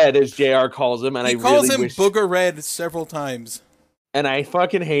Booger Red, as JR calls him, and he calls him Booger Red several times, and I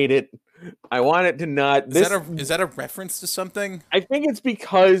fucking hate it. I want it to not. Is that a reference to something? I think it's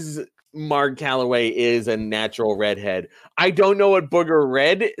because Mark Calloway is a natural redhead. I don't know what Booger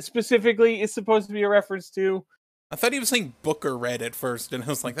Red specifically is supposed to be a reference to. I thought he was saying Booker Red at first, and I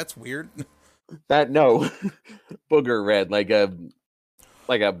was like, that's weird. Booger Red, like a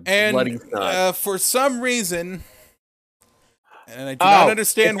bloody snot. For some reason, and I do not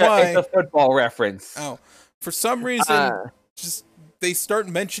understand why. It's a football reference. Oh, for some reason, just they start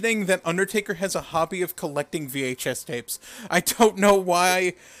mentioning that Undertaker has a hobby of collecting VHS tapes. I don't know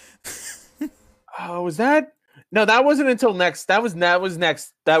why. Oh, was that? No, that wasn't until next. That was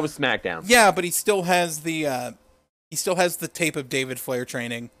next. That was SmackDown. Yeah, but he still has the tape of David Flair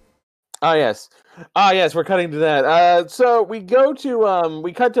training. Oh yes. We're cutting to that. So we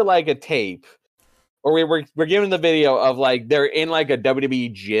cut to like a tape, or we're given the video of like they're in like a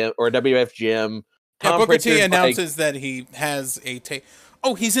WWE gym or a WF gym. Yeah, Booker T announces that he has a tape.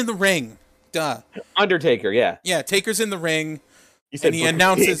 Oh, he's in the ring. Duh. Undertaker, yeah. Yeah, Taker's in the ring, and he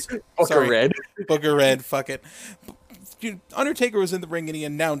announces... Booker Red. Booker Red, fuck it. Undertaker was in the ring, and he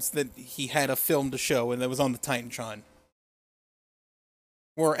announced that he had a film to show, and that was on the Titantron.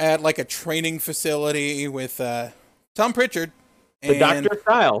 We're at, like, a training facility with Tom Pritchard. The Dr.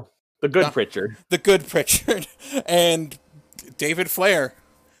 Style. The good Pritchard. The good Pritchard. And David Flair.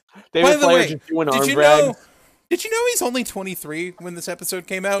 David Flair just doing arm drags. Did you know he's only 23 when this episode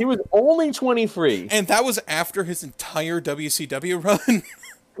came out? He was only 23. And that was after his entire WCW run.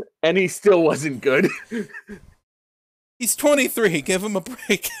 And he still wasn't good. He's 23. Give him a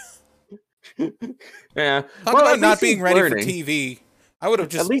break. Yeah. Talk about not being ready for TV. I would have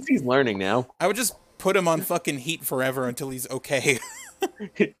just... At least he's learning now. I would just put him on fucking Heat forever until he's okay.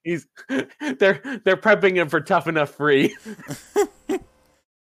 They're prepping him for Tough Enough Free.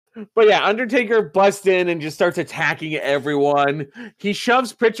 But yeah, Undertaker busts in and just starts attacking everyone. He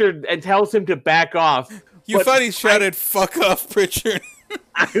shoves Pritchard and tells him to back off. You thought he shouted, "Fuck off, Pritchard."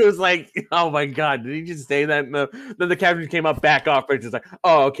 I was like, oh my God, did he just say that? No. Then the captain came up, back off. Pritchard's like,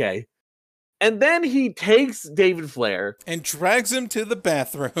 oh, okay. And then he takes David Flair. And drags him to the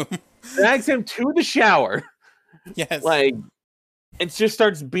bathroom. Drags him to the shower. Yes. Like, it just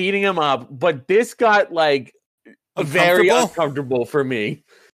starts beating him up. But this got, like, very uncomfortable for me.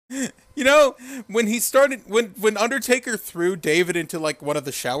 You know, when he started, when Undertaker threw David into like one of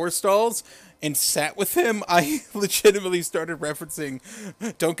the shower stalls and sat with him, I legitimately started referencing,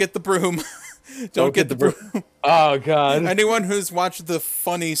 "Don't get the broom, don't get the broom." Oh God! Anyone who's watched the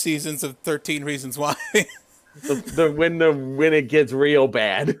funny seasons of 13 Reasons Why, when it gets real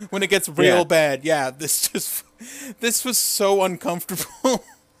bad, when it gets real bad, yeah, this was so uncomfortable,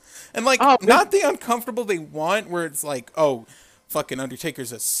 and like not the uncomfortable they want, where it's like, oh, fucking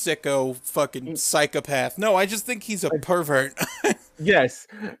Undertaker's a sicko, fucking psychopath. No, I just think he's a pervert. Yes,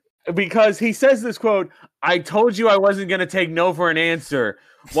 because he says this quote, "I told you I wasn't going to take no for an answer."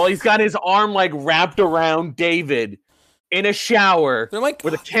 While he's got his arm like wrapped around David in a shower, they're like,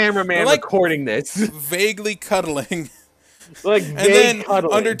 with a cameraman recording this. Vaguely cuddling. Like, and then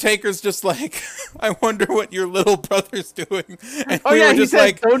cuddling. Undertaker's just like, "I wonder what your little brother's doing." And oh yeah, he said,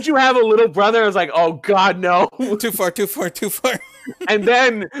 like, "Don't you have a little brother?" I was like, "Oh God, no! Too far, too far, too far." And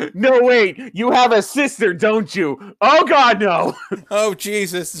then, no, wait, you have a sister, don't you? Oh God, no! Oh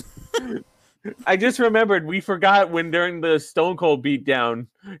Jesus! I just remembered we forgot when during the Stone Cold beatdown,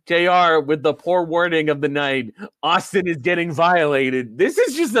 JR with the poor wording of the night, Austin is getting violated. This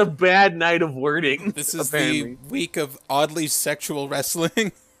is just a bad night of wording. This is the week of oddly sexual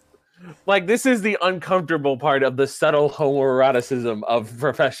wrestling. Like, this is the uncomfortable part of the subtle homoeroticism of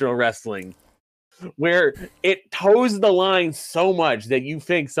professional wrestling, where it toes the line so much that you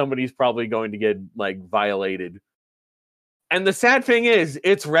think somebody's probably going to get, like, violated. And the sad thing is,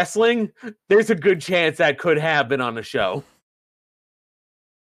 it's wrestling. There's a good chance that could happen on the show.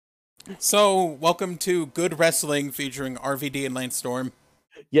 So, welcome to Good Wrestling featuring RVD and Lance Storm.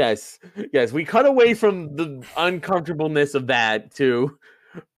 Yes. We cut away from the uncomfortableness of that to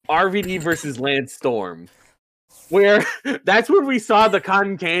RVD versus Lance Storm, where that's when we saw the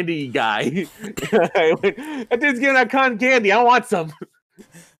cotton candy guy. That dude's getting that cotton candy. I want some.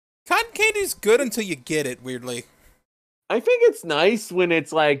 Cotton candy's good until you get it, weirdly. I think it's nice when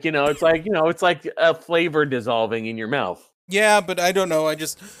it's like, it's like a flavor dissolving in your mouth. Yeah, but I don't know.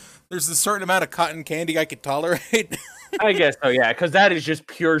 There's a certain amount of cotton candy I could tolerate. I guess so, yeah, because that is just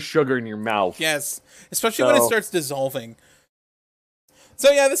pure sugar in your mouth. Yes, especially when it starts dissolving.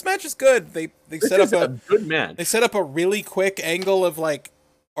 So yeah, this match is good. They set up a good match. They set up a really quick angle of like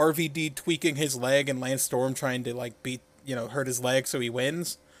RVD tweaking his leg and Lance Storm trying to like hurt his leg so he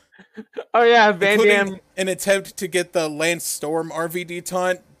wins. Oh yeah, Van Dam. An attempt to get the Lance Storm RVD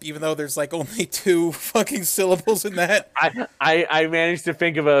taunt, even though there's like only 2 fucking syllables in that. I managed to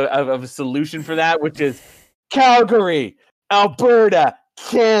think of a solution for that, which is Calgary, Alberta,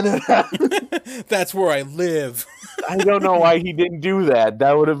 Canada. That's where I live. I don't know why he didn't do that.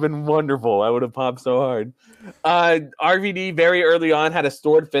 That would have been wonderful. I would have popped so hard. RVD very early on had a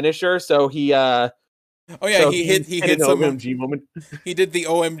stored finisher, so he he hit some OMG moment. He did the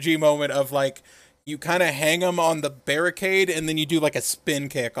OMG moment of like, you kind of hang him on the barricade and then you do like a spin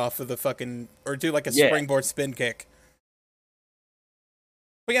kick off of the fucking, or do like a springboard spin kick.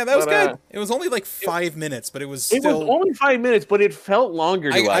 But yeah, that was good. It was only like 5 minutes, but it was still... It was only 5 minutes, but it felt longer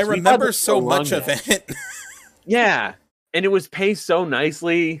to us. I remember so much of it. Yeah, and it was paced so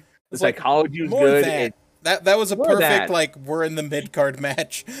nicely. The psychology was good. That was a perfect, like, we're in the mid-card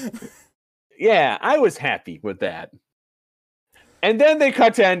match. Yeah, I was happy with that. And then they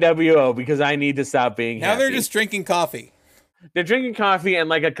cut to NWO because I need to stop being happy. Now they're just drinking coffee. they're drinking coffee, and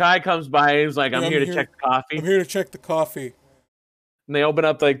like a guy comes by and he's like, I'm here to check the coffee. I'm here to check the coffee. And they open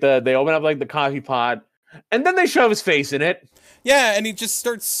up the coffee pot, and then they shove his face in it. Yeah, and he just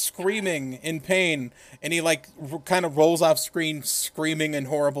starts screaming in pain, and he like kind of rolls off screen screaming in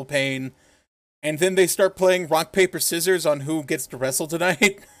horrible pain. And then they start playing rock paper scissors on who gets to wrestle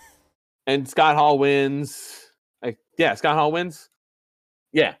tonight. And Scott Hall wins. Scott Hall wins.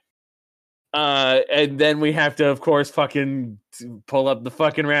 Yeah. And then we have to, of course, fucking pull up the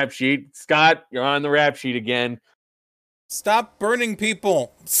fucking rap sheet. Scott, you're on the rap sheet again. Stop burning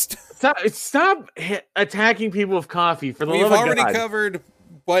people. Stop attacking people with coffee. For the love of God. We've already covered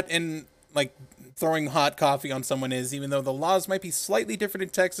what throwing hot coffee on someone is, even though the laws might be slightly different in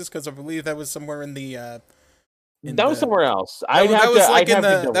Texas, because I believe that was somewhere in the. That was somewhere else.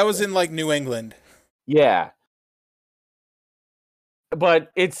 That was in like New England. Yeah.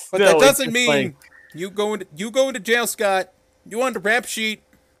 But that doesn't mean like, you go into jail, Scott. You on the rap sheet.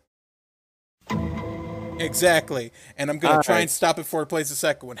 Exactly. And I'm going to try and stop it before it plays the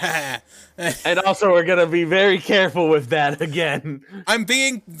second one. And also, we're going to be very careful with that again. I'm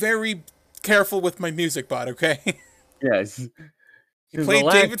being very careful with my music bot, okay? Yes. We played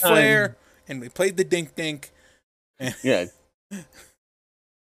David Flair, and we played the Dink Dink. Yeah.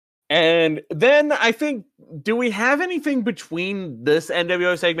 And then I think, do we have anything between this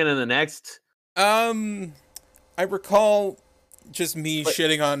NWO segment and the next? I recall just me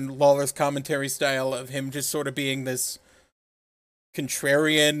shitting on Lawler's commentary style of him just sort of being this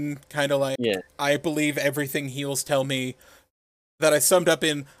contrarian, kind of like, I believe everything heels tell me, that I summed up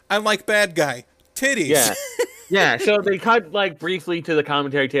in, I like bad guy, titties. Yeah. Yeah, so they cut like briefly to the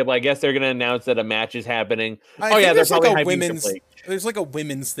commentary table. I guess they're going to announce that a match is happening. There's like there's like a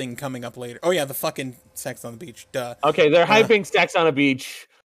women's thing coming up later. Oh yeah, the fucking Sex on the Beach. Duh. Okay, they're hyping Sex on the Beach,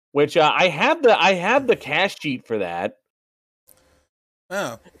 which I have the cash sheet for that.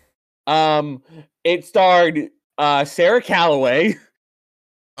 Oh. It starred Sarah Calloway.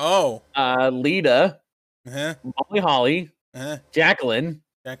 Oh. Lita. Uh-huh. Molly Holly. Uh-huh. Jacqueline.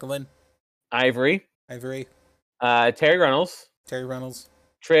 Ivory. Terry Reynolds.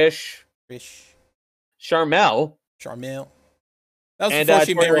 Trish. Sharmell. That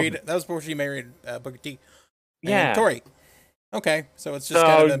was before she married Booker T. And Tori. Okay, so it's just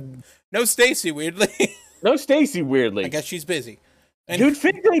kind of no Stacy, weirdly. I guess she's busy. And you'd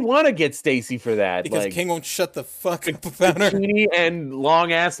think they'd want to get Stacy for that. Because King won't shut the fuck up about her. And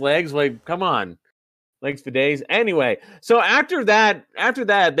long ass legs. Like, come on. Legs for days. Anyway, so after that,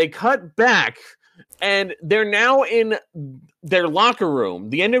 they cut back. And they're now in their locker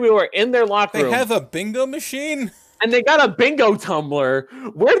room. The NWO are in their locker room. They have a bingo machine? And they got a bingo tumbler.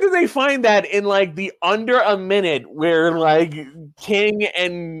 Where did they find that in, like, the under a minute where, like, King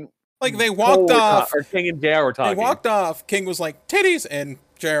and... Like, they walked off. Or King and JR were talking. They walked off. King was like, titties. And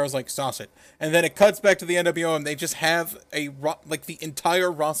JR was like, sauce it. And then it cuts back to the NWO, and they just have the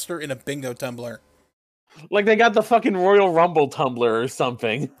entire roster in a bingo tumbler. Like they got the fucking Royal Rumble tumbler or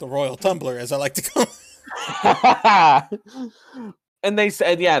something. The Royal Tumbler, as I like to call it. And they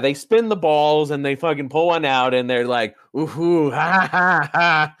said, they spin the balls and they fucking pull one out and they're like, ooh, ha, ha,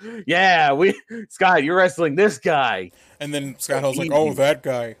 ha. Yeah, Scott, you're wrestling this guy. And then Scott Hall's like, oh, that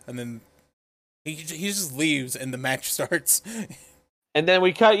guy. And then he just leaves and the match starts. And then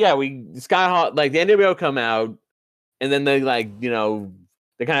we cut, Scott Hall, like the NWO come out and then they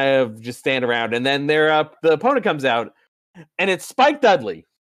they kind of just stand around, and then the opponent comes out, and it's Spike Dudley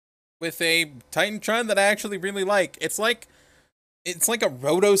with a Titantron that I actually really like. It's like a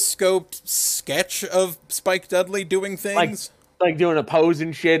rotoscoped sketch of Spike Dudley doing things, like doing a pose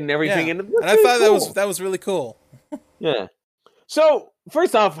and shit and everything. Yeah. And I thought that was really cool. Yeah. So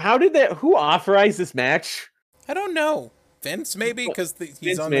first off, who authorized this match? I don't know. Vince maybe because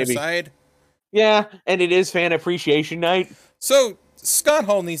he's on their side. Yeah, and it is Fan Appreciation Night. So Scott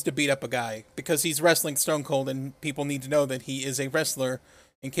Hall needs to beat up a guy because he's wrestling Stone Cold, and people need to know that he is a wrestler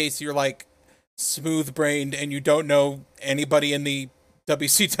in case you're like smooth-brained and you don't know anybody in the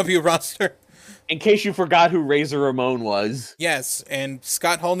WCW roster. In case you forgot who Razor Ramon was. Yes, and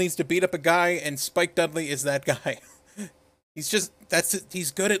Scott Hall needs to beat up a guy, and Spike Dudley is that guy.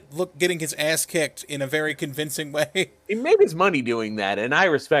 He's good at getting his ass kicked in a very convincing way. He made his money doing that, and I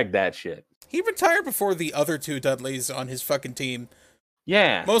respect that shit. He retired before the other two Dudleys on his fucking team.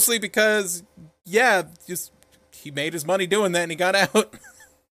 Yeah. Mostly because, he made his money doing that and he got out.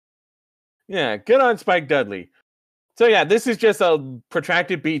 Yeah, good on Spike Dudley. So this is just a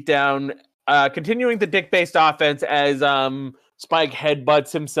protracted beatdown, continuing the dick-based offense as Spike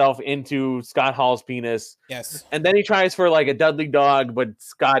headbutts himself into Scott Hall's penis. Yes. And then he tries for like a Dudley dog, but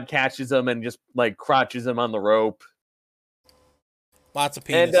Scott catches him and just like crotches him on the rope. Lots of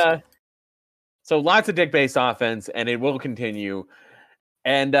penis. And so lots of dick-based offense, and it will continue.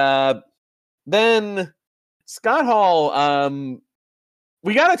 And then Scott Hall,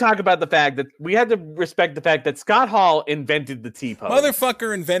 we got to talk about the fact that we had to respect the fact that Scott Hall invented the T-pose.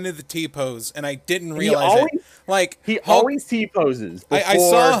 Motherfucker invented the T-pose, and I didn't realize it. Like he always T-poses. I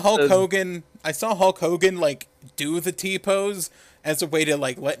saw Hulk Hogan. I saw Hulk Hogan like do the T-pose as a way to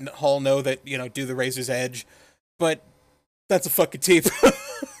like let Hall know that, you know, do the Razor's Edge, but that's a fucking T-pose.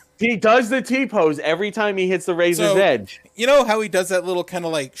 He does the T-pose every time he hits the Razor's Edge. You know how he does that little kind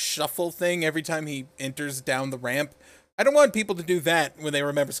of like shuffle thing every time he enters down the ramp? I don't want people to do that when they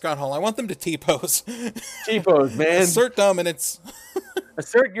remember Scott Hall. I want them to T-pose. T-pose, man. Assert dominance.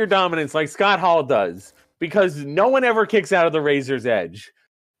 Assert your dominance like Scott Hall does. Because no one ever kicks out of the Razor's Edge.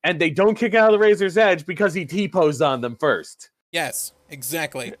 And they don't kick out of the Razor's Edge because he T-posed on them first. Yes,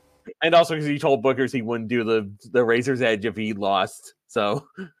 exactly. And also because he told Bookers he wouldn't do the Razor's Edge if he lost. So,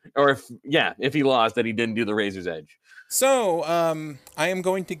 or if he lost, that he didn't do the Razor's Edge. So, I am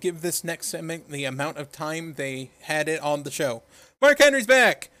going to give this next segment the amount of time they had it on the show. Mark Henry's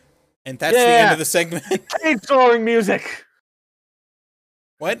back! And that's the end of the segment. Cage-lowering music!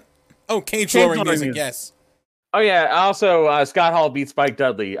 What? Oh, cage-lowering music, yes. Oh, yeah, also, Scott Hall beat Spike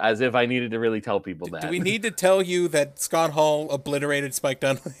Dudley, as if I needed to really tell people that. Do we need to tell you that Scott Hall obliterated Spike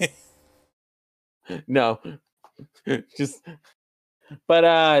Dudley? No.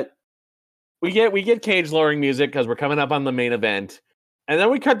 But we get cage lowering music because we're coming up on the main event, and then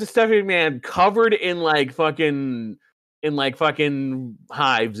we cut to Stephanie McMahon covered in fucking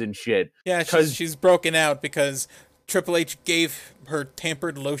hives and shit. Yeah, she's broken out because Triple H gave her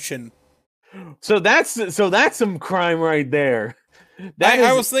tampered lotion. So that's some crime right there.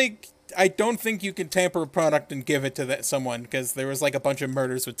 I don't think you can tamper a product and give it to someone, because there was like a bunch of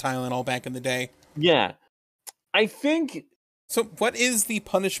murders with Tylenol back in the day. Yeah, I think. So what is the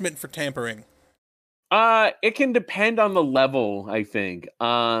punishment for tampering? It can depend on the level, I think.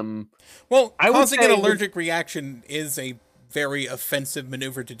 Well, causing an allergic reaction is a very offensive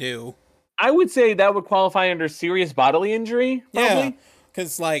maneuver to do. I would say that would qualify under serious bodily injury, probably. Yeah,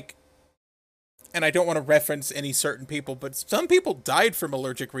 because and I don't want to reference any certain people, but some people died from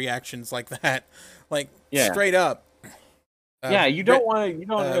allergic reactions like that. Straight up. You don't want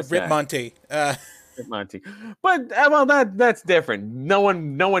to Rip Monty. Monty. But that's different. No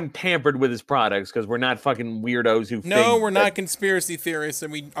one tampered with his products because we're not fucking weirdos who. No, we're not conspiracy theorists,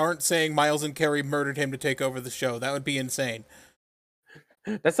 and we aren't saying Miles and Kerry murdered him to take over the show. That would be insane.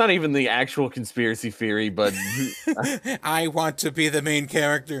 That's not even the actual conspiracy theory, but I want to be the main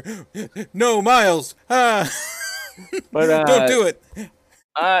character. No, Miles. But don't do it.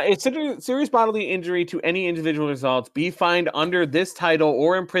 It's a serious bodily injury to any individual results. Be fined under this title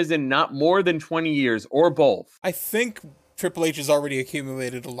or imprisoned not more than 20 years, or both. I think Triple H has already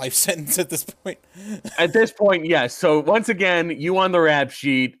accumulated a life sentence at this point. At this point, yes. So once again, you on the rap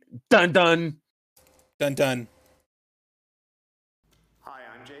sheet. Dun dun. Dun dun. Hi,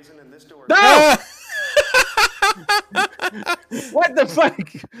 I'm Jason, and this door. No! What the fuck?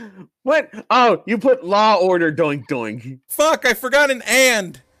 What? Oh, you put Law Order doink doink. Fuck, I forgot an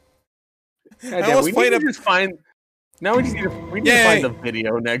and. Now we need to find the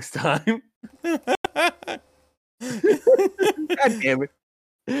video next time. God damn it.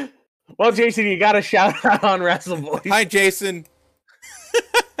 Well, Jason, you got a shout out on Wrestle Boys. Hi, Jason.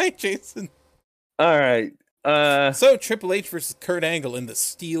 Hi, Jason. All right. So Triple H versus Kurt Angle in the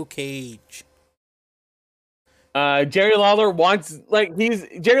steel cage. Jerry Lawler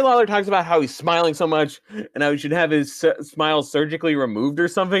Jerry Lawler talks about how he's smiling so much and how he should have his smile surgically removed or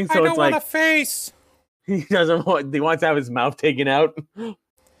something. So I don't want a face. He wants to have his mouth taken out.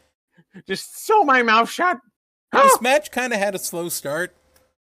 Just sew my mouth shut. This match kind of had a slow start,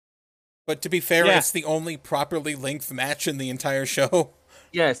 but to be fair, it's the only properly length match in the entire show.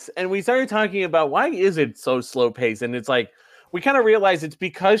 Yes, and we started talking about why is it so slow paced, and it's like, we kind of realized it's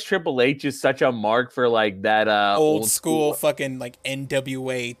because Triple H is such a mark for that old school fucking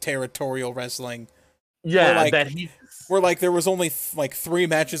NWA territorial wrestling. Yeah, where there was only 3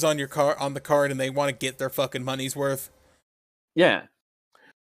 matches on the card, and they want to get their fucking money's worth. Yeah,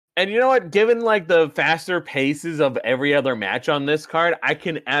 and you know what? Given the faster paces of every other match on this card, I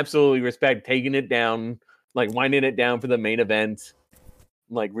can absolutely respect taking it down, winding it down for the main event.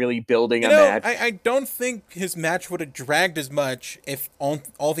 Really building a match. I don't think his match would have dragged as much if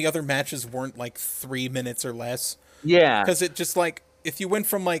all the other matches weren't 3 minutes or less. Yeah. Because it just if you went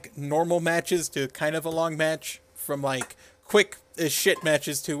from normal matches to kind of a long match, from quick as shit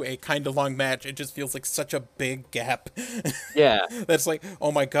matches to a kind of long match, it just feels like such a big gap. Yeah. That's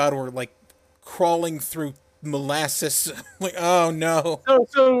oh my god, we're crawling through molasses. Like, oh no.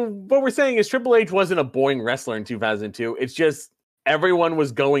 So what we're saying is Triple H wasn't a boring wrestler in 2002. It's just everyone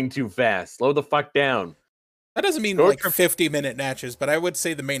was going too fast. Slow the fuck down. That doesn't mean like 50-minute matches, but I would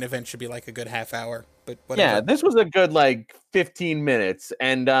say the main event should be like a good half hour. But whatever. Yeah, this was a good like 15 minutes.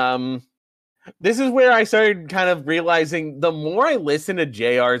 And this is where I started kind of realizing the more I listen to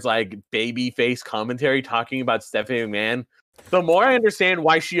JR's like babyface commentary talking about Stephanie McMahon, the more I understand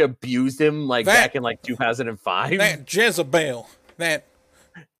why she abused him like back in like 2005. That Jezebel. That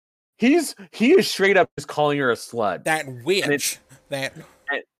he is straight up just calling her a slut. That witch.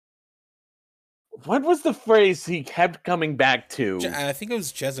 What was the phrase he kept coming back to? I think it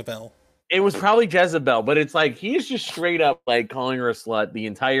was Jezebel. It was probably Jezebel, but it's like he's just straight up like calling her a slut the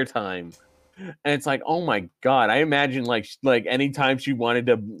entire time. And it's like, oh my god! I imagine like anytime she wanted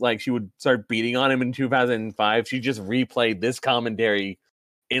to, like, she would start beating on him in 2005. She just replayed this commentary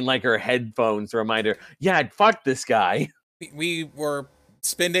in like her headphones to remind her, yeah, fuck this guy. We were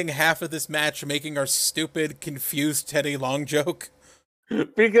spending half of this match making our stupid, confused Teddy Long joke.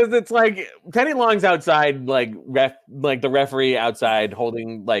 Because it's like Teddy Long's outside, like the referee outside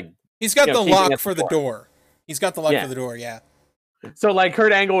holding like he's got the lock for the door. He's got the lock for the door, yeah. So like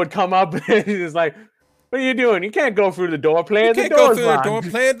Kurt Angle would come up and he's like, "What are you doing? You can't go through the door, player. You can't go through the door,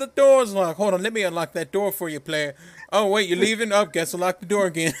 player. The door's locked. Hold on, let me unlock that door for you, player. Oh wait, you're leaving? Oh, guess I'll lock the door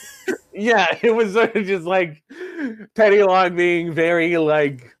again." Yeah, it was just like Teddy Long being very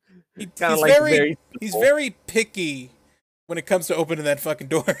like he's very picky when it comes to opening that fucking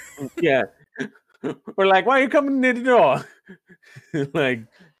door. Yeah. We're like, why are you coming near the door? Like,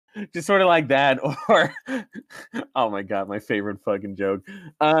 just sort of like that. Or, oh my god, my favorite fucking joke.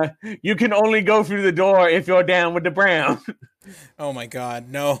 You can only go through the door if you're down with the brown. Oh my god,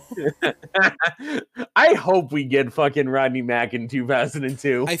 no. I hope we get fucking Rodney Mack in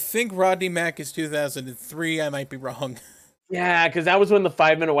 2002. I think Rodney Mack is 2003. I might be wrong. Yeah, because that was when the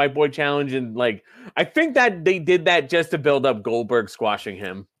 5-minute white boy challenge, and like I think that they did that just to build up Goldberg squashing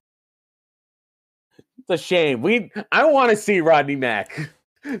him. It's a shame. I want to see Rodney Mack.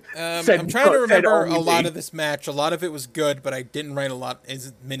 I'm trying to remember a lot of this match. A lot of it was good, but I didn't write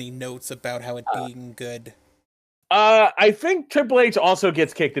as many notes about how it being good. I think Triple H also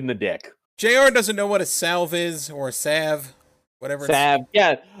gets kicked in the dick. JR doesn't know what a salve is, or a salve, whatever. Salve,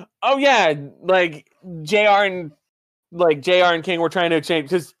 yeah. Oh yeah, like JR and King were trying to exchange,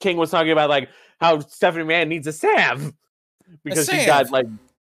 because King was talking about like how Stephanie McMahon needs a salve because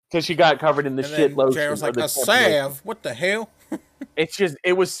she got covered in the shit lotion. JR was like, a salve? What the hell?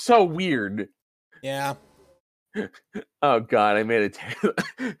 It was so weird. Yeah. Oh god, I made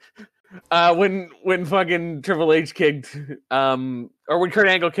it. When fucking Triple H kicked, or when Kurt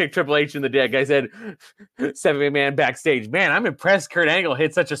Angle kicked Triple H in the dick, I said, Stephanie McMahon backstage, man, I'm impressed Kurt Angle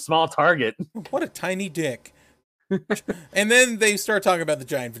hit such a small target. What a tiny dick. And then they start talking about the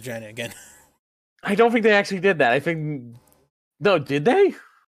giant vagina again. I don't think they actually did that. I think... No, did they?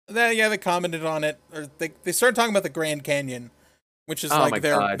 Yeah, they commented on it. Or they started talking about the Grand Canyon, which is like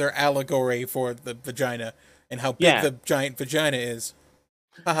their allegory for the vagina and how big the giant vagina is.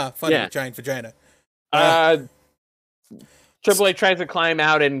 Haha, funny, giant vagina. Triple H tries to climb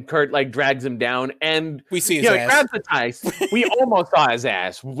out, and Kurt like drags him down, and we see his ass. He grabs the ties. We almost saw his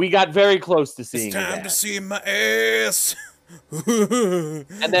ass. We got very close to seeing. It's time to see my ass. And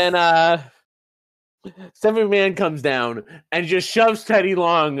then Stephanie McMahon comes down and just shoves Teddy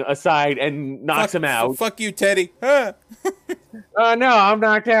Long aside and knocks him out. Fuck you, Teddy. Huh? No, I'm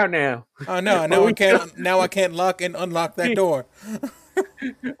knocked out now. Oh no, I can't. Now I can't lock and unlock that door.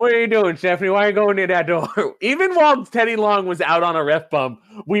 What are you doing, Stephanie? Why are you going near that door? Even while Teddy Long was out on a ref bump,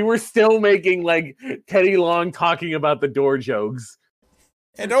 we were still making like Teddy Long talking about the door jokes.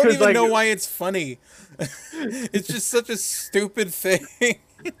 I don't even know why it's funny. It's just such a stupid thing.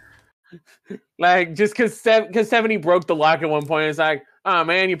 Like, just because Stephanie broke the lock at one point, it's like, oh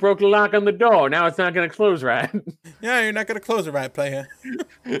man, you broke the lock on the door. Now it's not going to close right. Yeah, you're not going to close it right, player.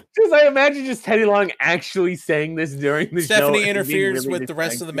 Just I imagine just Teddy Long actually saying this during the show. Stephanie interferes with the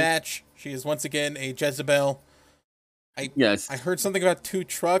rest of the match. She is once again a Jezebel. I heard something about 2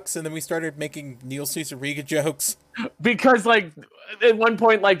 trucks, and then we started making Neil Cesariga jokes. Because, like, at one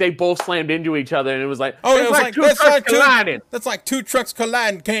point, like, they both slammed into each other, and it was like, oh, it was like 2 trucks colliding. That's like 2 trucks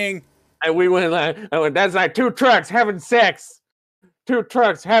colliding, King. And we went like, that's like 2 trucks having sex. 2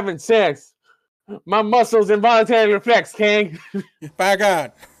 trucks having sex. My muscles involuntarily reflex, King. By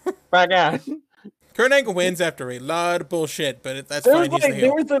God. By God. Kurt Angle wins after a lot of bullshit, but that's fine.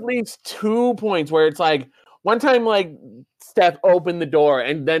 There was at least 2 points where it's like, one time, like, Steph opened the door,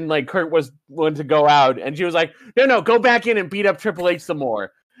 and then, like, Kurt wanted to go out, and she was like, no, go back in and beat up Triple H some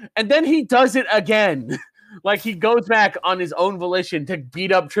more. And then he does it again. Like he goes back on his own volition to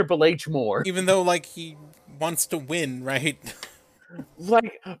beat up Triple H more. Even though, like, he wants to win, right?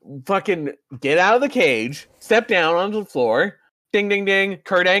 Like, fucking get out of the cage, step down onto the floor, ding, ding, ding,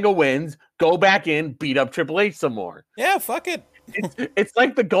 Kurt Angle wins, go back in, beat up Triple H some more. Yeah, fuck it. It's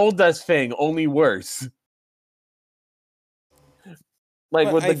like the Goldust thing, only worse. Like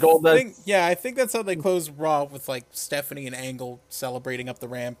But with the Goldust. Yeah, I think that's how they close Raw, with like Stephanie and Angle celebrating up the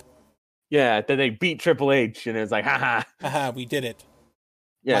ramp. Yeah, then they beat Triple H, and it's like, haha. Haha, we did it.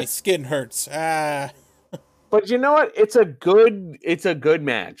 Yeah. My skin hurts. Ah. But you know what? It's a good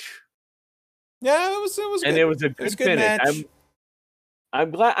match. Yeah, it was good. And it was a good finish. match. I'm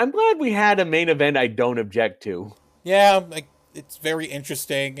glad we had a main event I don't object to. Yeah, like, it's very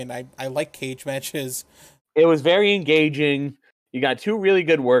interesting, and I like cage matches. It was very engaging. You got two really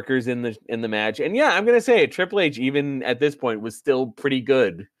good workers in the match. And yeah, I'm gonna say it, Triple H, even at this point, was still pretty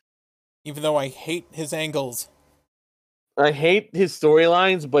good. Even though I hate his angles. I hate his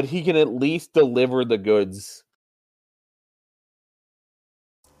storylines, but he can at least deliver the goods.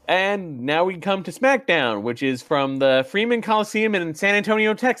 And now we come to SmackDown, which is from the Freeman Coliseum in San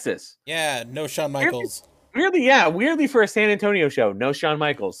Antonio, Texas. Yeah, no Shawn Michaels. Weirdly for a San Antonio show, no Shawn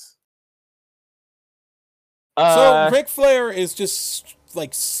Michaels. So Ric Flair is just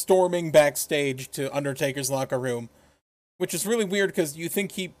like storming backstage to Undertaker's locker room, which is really weird because you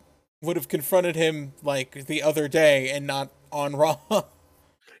think he would have confronted him like the other day and not on Raw.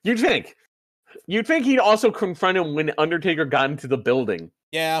 You'd think he'd also confront him when Undertaker got into the building.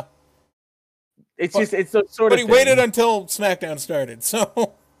 Yeah. It's the sort But of he waited until SmackDown started,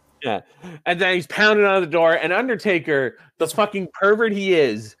 so... Yeah. And then he's pounding on the door, and Undertaker, the fucking pervert he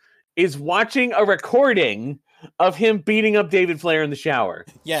is watching a recording of him beating up David Flair in the shower.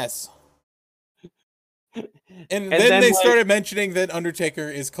 Yes. And then they started mentioning that Undertaker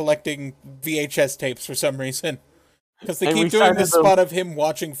is collecting VHS tapes for some reason. Because they keep doing this spot of him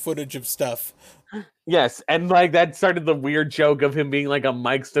watching footage of stuff. Yes, and like that started the weird joke of him being like a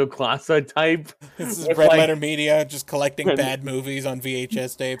Mike Stoklasa type. This is Red Letter Media just collecting bad movies on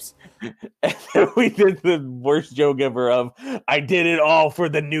VHS tapes. And we did the worst joke ever of, I did it all for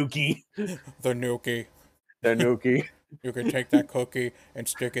the Nuki. The Nuki. The Nuki. You can take that cookie and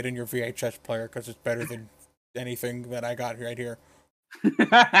stick it in your VHS player because it's better than anything that I got right here.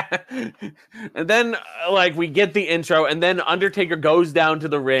 And then like we get the intro, and then Undertaker goes down to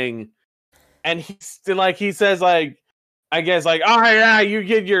the ring. And he says, like, I guess, like, oh yeah,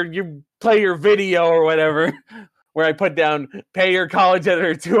 you play your video or whatever. Where I put down, pay your college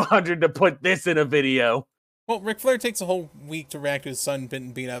editor $200 to put this in a video. Well, Ric Flair takes a whole week to react to his son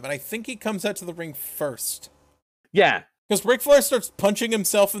getting beat up, and I think he comes out to the ring first. Yeah, because Ric Flair starts punching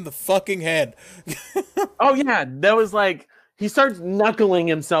himself in the fucking head. Oh yeah, that was like he starts knuckling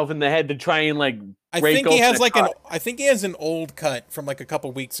himself in the head to try and like. I think he has an old cut from like a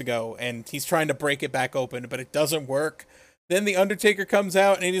couple weeks ago, and he's trying to break it back open, but it doesn't work. Then the Undertaker comes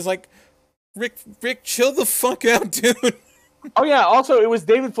out, and he's like, Rick, chill the fuck out, dude. Oh yeah, also it was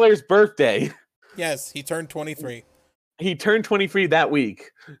David Flair's birthday. Yes, he turned 23. He turned 23 that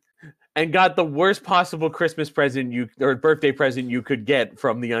week, and got the worst possible Christmas present or birthday present you could get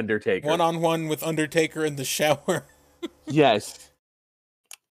from the Undertaker. 1-on-1 with Undertaker in the shower. Yes.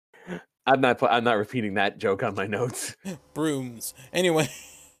 I'm not repeating that joke on my notes. Brooms. Anyway.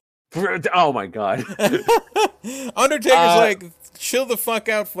 Oh my god. Undertaker's like, chill the fuck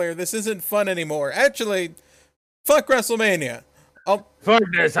out, Flair. This isn't fun anymore. Actually, fuck WrestleMania. Fuck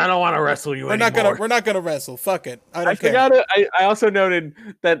this. I don't want to wrestle you anymore. We're not gonna wrestle. Fuck it. I don't care. I also noted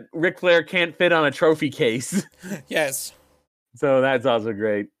that Ric Flair can't fit on a trophy case. Yes. So that's also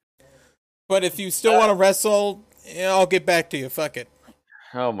great. But if you still want to wrestle, I'll get back to you. Fuck it.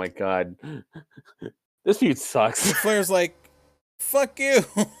 Oh my god. This feud sucks. Flair's like, fuck you.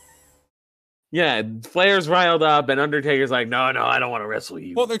 Yeah, Flair's riled up, and Undertaker's like, no, I don't want to wrestle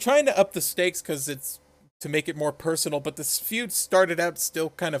you. Well, they're trying to up the stakes because it's to make it more personal, but this feud started out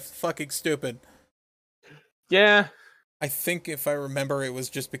still kind of fucking stupid. Yeah. I think if I remember, it was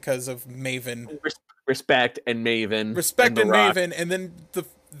just because of Maven. Respect and Maven. Respect and Maven, and then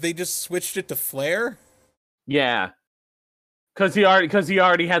they just switched it to Flair? Yeah. Because he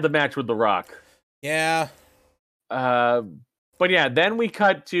already had the match with The Rock. Yeah. But yeah, then we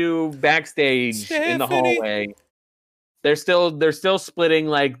cut to backstage in the hallway. They're still splitting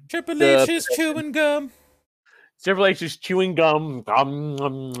like Triple H is chewing gum. Triple H is chewing gum.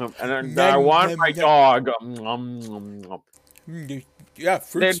 And I want my dog. Yeah,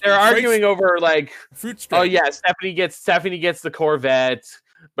 they're arguing over like fruit. Oh yeah, Stephanie gets the Corvette,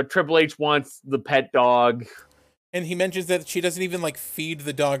 but Triple H wants the pet dog. And he mentions that she doesn't even like feed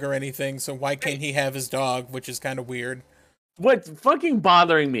the dog or anything, so why can't he have his dog, which is kind of weird. What's fucking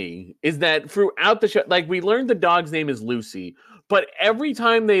bothering me is that throughout the show, like, we learned the dog's name is Lucy, but every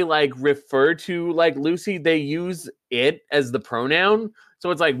time they like refer to like Lucy, they use it as the pronoun.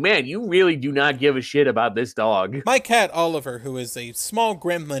 So it's like, man, you really do not give a shit about this dog. My cat Oliver, who is a small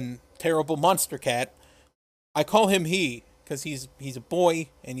gremlin, terrible monster cat, I call him he because he's a boy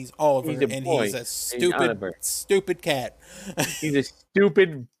and he's Oliver and he's a stupid cat. He's a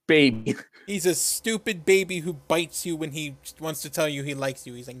stupid baby. He's a stupid baby who bites you when he wants to tell you he likes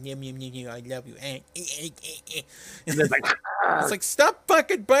you. He's like, yum, yum, yum, yum, I love you. And it's like, stop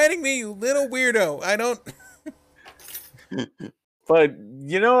fucking biting me, you little weirdo. I don't. But,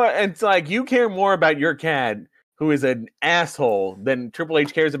 you know, it's like, you care more about your cat, who is an asshole, than Triple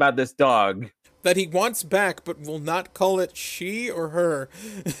H cares about this dog. That he wants back, but will not call it she or her.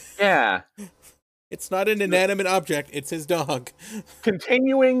 Yeah. It's not an inanimate object, it's his dog.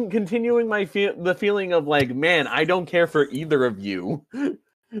 Continuing the feeling of like, man, I don't care for either of you. Yeah.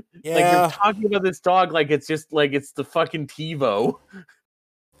 Like, you're talking about this dog like it's just like it's the fucking TiVo.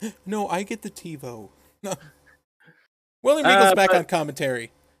 No, I get the TiVo. No. William Regal's back on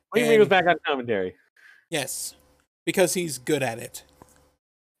commentary. William Regal's back on commentary. Yes, because he's good at it.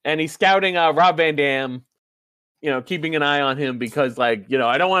 And he's scouting Rob Van Dam, you know, keeping an eye on him because, like, you know,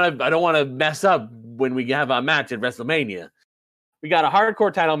 I don't want to mess up when we have a match at WrestleMania. We got a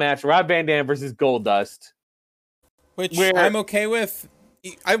hardcore title match, Rob Van Dam versus Goldust, which I'm okay with.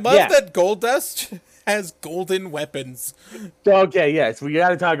 I love that Goldust has golden weapons. Okay, yes, we got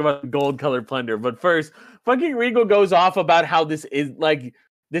to talk about the gold-colored plunder, but first, fucking Regal goes off about how this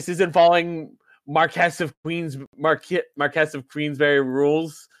is involving Marquess of Queensberry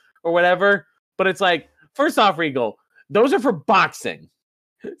rules or whatever. But it's like, first off, Regal, those are for boxing.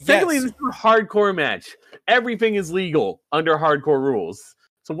 Secondly, this is a hardcore match. Everything is legal under hardcore rules.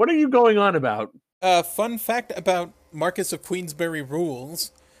 So what are you going on about? Fun fact about Marquess of Queensberry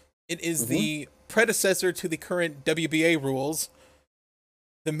rules. It is the predecessor to the current WBA rules.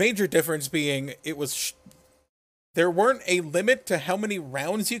 The major difference being there weren't a limit to how many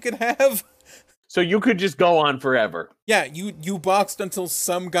rounds you could have. So you could just go on forever. Yeah, you boxed until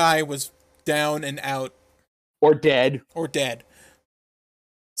some guy was down and out. Or dead.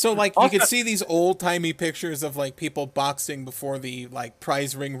 So, like, you could see these old-timey pictures of, like, people boxing before the, like,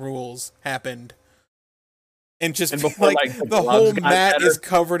 prize ring rules happened. And just, before, like the whole mat is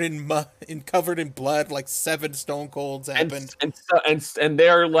covered in blood, like 7 Stone Colds happened. And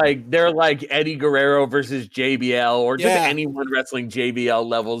they're like Eddie Guerrero versus JBL, or just anyone wrestling JBL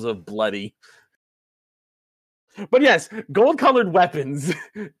levels of bloody. But yes, gold-colored weapons.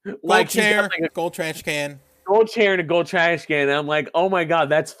 Gold chair, gold trash can. Gold chair and a gold trash can. And I'm like, oh my god,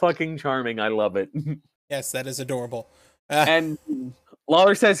 that's fucking charming. I love it. Yes, that is adorable. And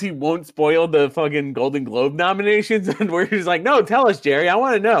Lawler says he won't spoil the fucking Golden Globe nominations, and we're just like, no, tell us, Jerry. I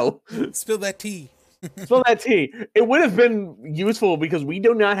want to know. Spill that tea. Spill that tea. It would have been useful because we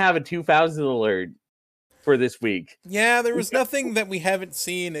do not have a 2000 alert for this week. Yeah, there was nothing that we haven't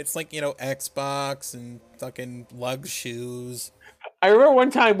seen. It's like, you know, Xbox and fucking lug shoes. I remember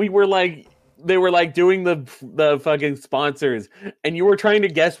one time they were like doing the fucking sponsors, and you were trying to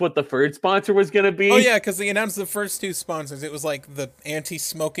guess what the third sponsor was going to be. Oh yeah, because they announced the first 2 sponsors. It was like the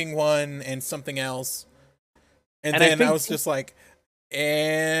anti-smoking one and something else. And then I was just like,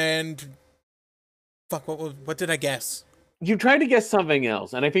 and fuck, what did I guess? You tried to guess something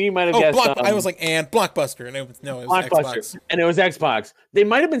else, and I think you might have guessed. I was like, and Blockbuster, and it was Xbox, and it was Xbox. They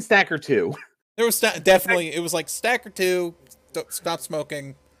might have been Stacker 2. There was definitely, it was like Stacker 2, stop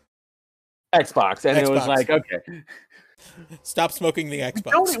smoking. Xbox, and Xbox. It was like, okay, stop smoking the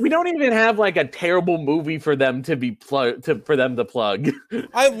Xbox. We don't even have like a terrible movie for them to be plug.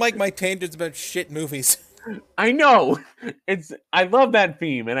 I like my tangents about shit movies. I know. I love that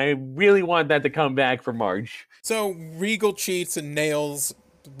theme, and I really want that to come back for March. So Regal cheats and nails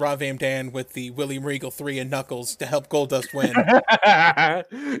Rob Van Dam with the William Regal 3 and Knuckles to help Goldust win.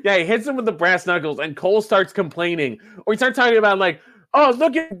 Yeah, he hits him with the brass knuckles, and Cole starts complaining, or he starts talking about like, oh,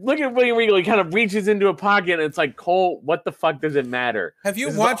 look at William Regal. He kind of reaches into a pocket, and it's like, Cole, what the fuck does it matter? Have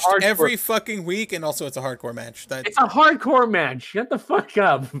you watched every fucking week? And also, it's a hardcore match. It's a hardcore match. Shut the fuck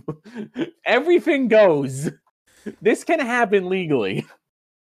up. Everything goes. This can happen legally.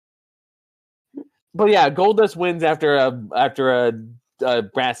 But yeah, Goldust wins after a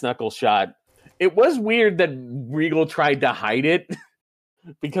brass knuckle shot. It was weird that Regal tried to hide it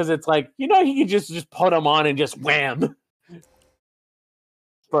because it's like, you know, he could just put him on and just wham.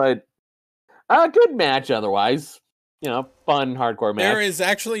 But a good match otherwise. You know, fun hardcore match. There is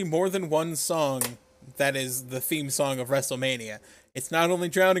actually more than one song that is the theme song of WrestleMania. It's not only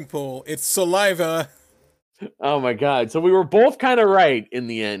Drowning Pool, it's Saliva. Oh my God. So we were both kind of right in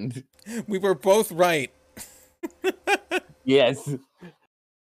the end. We were both right. Yes. We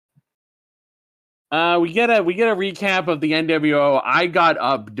get a recap of the NWO. I got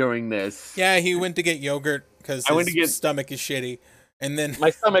up during this. Yeah, he went to get yogurt because his stomach is shitty. And then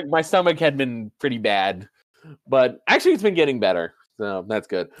my stomach had been pretty bad. But actually it's been getting better. So that's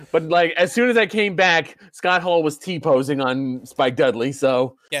good. But like as soon as I came back, Scott Hall was T-posing on Spike Dudley.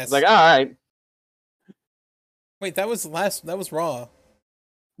 So yes. It's like, all right. Wait, that was Raw.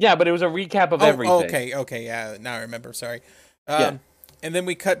 Yeah, but it was a recap of everything. Okay, yeah. Now I remember. Sorry. Yeah. And then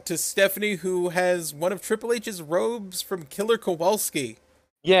we cut to Stephanie, who has one of Triple H's robes from Killer Kowalski.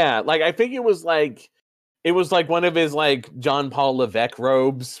 Yeah, like I think it was like one of his like John Paul Levesque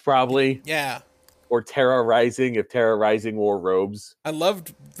robes, probably. Yeah. Or Terra Rising, if Terra Rising wore robes. I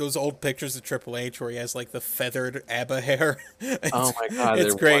loved those old pictures of Triple H where he has like the feathered ABBA hair. Oh my God,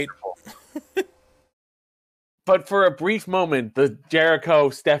 it's great. But for a brief moment, the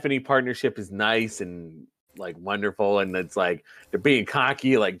Jericho-Stephanie partnership is nice and like wonderful, and it's like they're being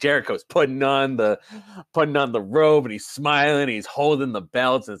cocky. Like Jericho's putting on the robe, and he's smiling, he's holding the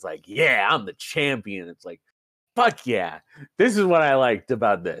belts, and it's like, yeah, I'm the champion. It's like, fuck yeah, this is what I liked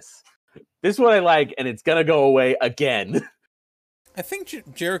about this. This is what I like, and it's gonna go away again. I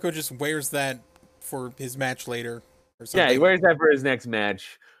think Jericho just wears that for his match later, or something. Yeah, he wears that for his next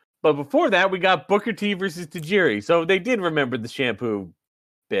match. But before that, we got Booker T versus Tajiri. So they did remember the shampoo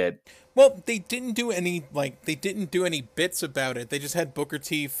bit. Well, they didn't do any bits about it. They just had Booker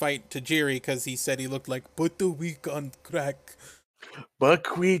T fight Tajiri because he said he looked like buckwheat on crack.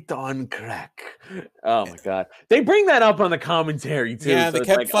 Buckwheat on crack. Oh my God. They bring that up on the commentary too. Yeah, so they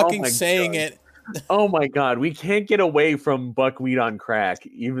kept fucking saying it. Oh my God. We can't get away from buckwheat on crack,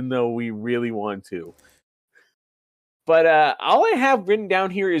 even though we really want to. But all I have written down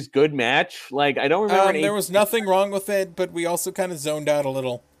here is good match. Like, I don't remember there was nothing wrong with it, but we also kind of zoned out a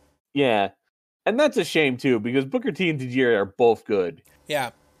little. Yeah. And that's a shame, too, because Booker T and Tajiri are both good. Yeah.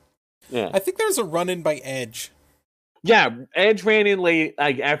 Yeah. I think there was a run-in by Edge. Yeah, Edge ran in late,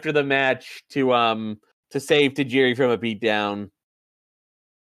 like, after the match to save Tajiri from a beatdown.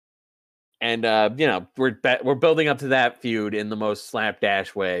 And, we're building up to that feud in the most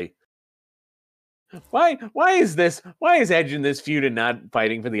slapdash way. Why is Edge in this feud and not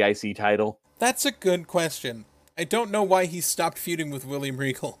fighting for the IC title? That's a good question. I don't know why he stopped feuding with William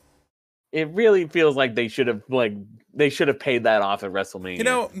Regal. It really feels like they should have paid that off at WrestleMania. You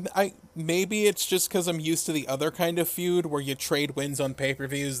know, maybe it's just because I'm used to the other kind of feud where you trade wins on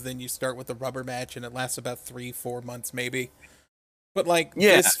pay-per-views, then you start with a rubber match and it lasts about 3-4 months maybe. But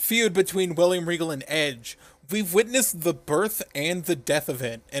this feud between William Regal and Edge, we've witnessed the birth and the death of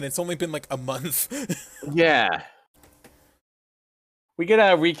it, and it's only been like a month. Yeah. We get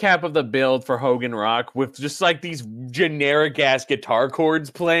a recap of the build for Hogan Rock with just like these generic ass guitar chords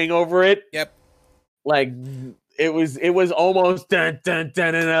playing over it. Yep. Like it was almost dun, dun,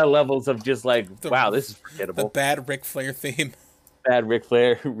 dun, dun, dun, levels of just like, wow, this is forgettable. The bad Ric Flair theme. Bad Ric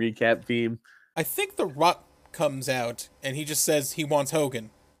Flair recap theme. I think The Rock comes out and he just says he wants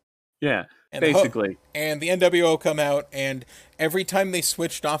Hogan. Yeah, and basically. And the NWO come out, and every time they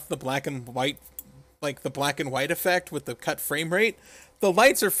switched off the black and white, like the black and white effect with the cut frame rate, the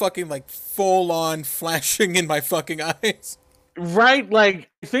lights are fucking like full on flashing in my fucking eyes. Right, like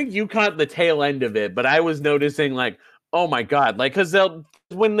I think you caught the tail end of it, but I was noticing like, oh my God, like because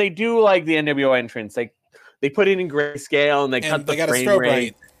when they do like the NWO entrance, like they put it in grayscale and they cut the frame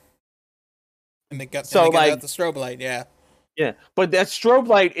rate. And they got out the strobe light, yeah. Yeah, but that strobe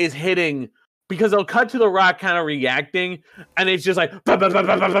light is hitting because they'll cut to The Rock kind of reacting, and it's just like, bah, bah, bah,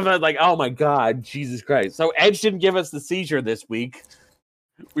 bah, bah, bah, like, oh my God, Jesus Christ. So Edge didn't give us the seizure this week.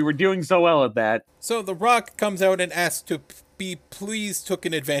 We were doing so well at that. So The Rock comes out and asks to be please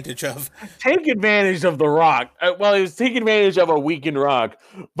taken advantage of. Take advantage of The Rock. Well, he was taking advantage of a weakened Rock,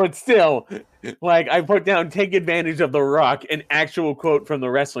 but still, like, I put down take advantage of The Rock, an actual quote from the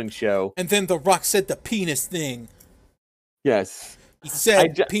wrestling show. And then The Rock said the penis thing. Yes. He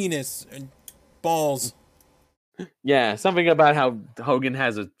said penis and balls. Yeah, something about how Hogan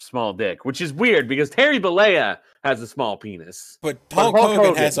has a small dick, which is weird because Terry Bollea has a small penis. But Hulk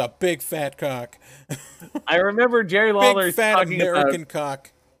Hogan has a big fat cock. I remember Jerry Lawler big fat talking American about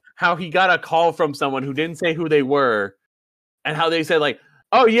cock. How he got a call from someone who didn't say who they were, and how they said like,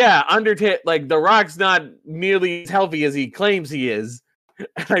 "Oh yeah, like The Rock's not nearly as healthy as he claims he is."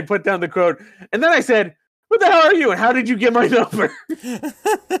 And I put down the quote, and then I said, "What the hell are you? And how did you get my number?"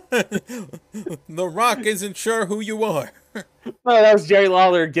 The Rock isn't sure who you are. Oh, that was Jerry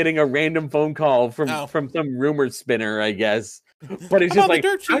Lawler getting a random phone call from some rumor spinner, I guess. But it's just like,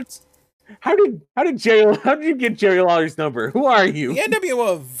 how did you get Jerry Lawler's number? Who are you? The NWO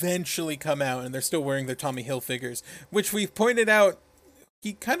will eventually come out, and they're still wearing their Tommy Hilfigers, which we've pointed out.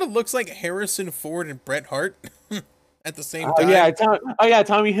 He kind of looks like Harrison Ford and Bret Hart at the same time. Yeah,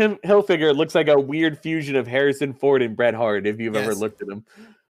 Tommy Hilfiger looks like a weird fusion of Harrison Ford and Bret Hart. If you've ever looked at him.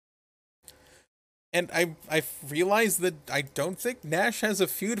 And I realized that I don't think Nash has a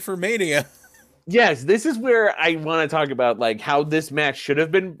feud for Mania. Yes, this is where I want to talk about like how this match should have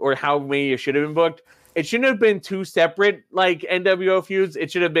been, or how Mania should have been booked. It shouldn't have been two separate like NWO feuds.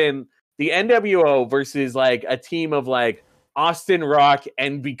 It should have been the NWO versus like a team of like Austin, Rock,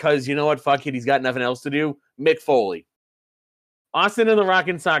 and because you know what, fuck it, he's got nothing else to do, Mick Foley. Austin and the Rock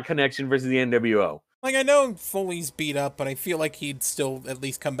and Sock connection versus the NWO. Like, I know Foley's beat up, but I feel like he'd still at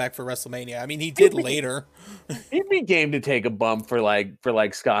least come back for WrestleMania. I mean, he did later. He'd be game to take a bump for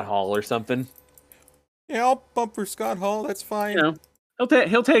Scott Hall or something. Yeah, I'll bump for Scott Hall. That's fine. You know,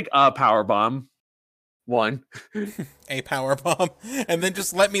 he'll take a power bomb. One. A power bomb. And then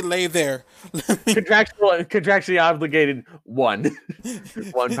just let me lay there. Contractually obligated one.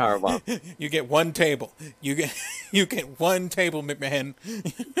 One power bomb. You get one table. You get one table, McMahon.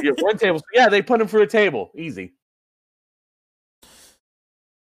 You get one table. Yeah, they put him through a table. Easy.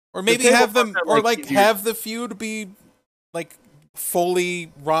 Or maybe have them, or like have the feud be like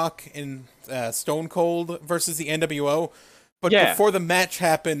Foley, Rock, and Stone Cold versus the NWO. But before the match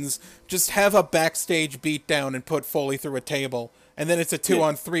happens, just have a backstage beatdown and put Foley through a table, and then it's a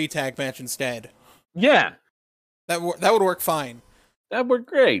 2-on-3 tag match instead. Yeah, that would work fine. That would work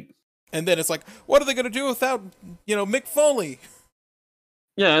great. And then it's like, what are they going to do without Mick Foley?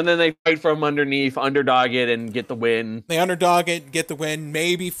 Yeah, and then they fight from underneath, underdog it, and get the win. They underdog it, get the win.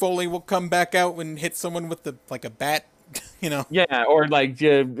 Maybe Foley will come back out and hit someone with a bat, Yeah, or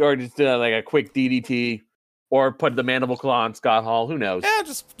just like a quick DDT. Or put the mandible claw on Scott Hall. Who knows? Yeah,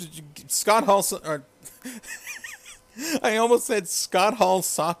 just Scott Hall. Or I almost said Scott Hall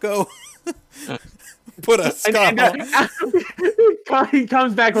Socko. Put a Scott Hall. He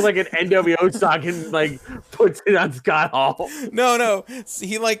comes back with like an NWO sock and like puts it on Scott Hall. No.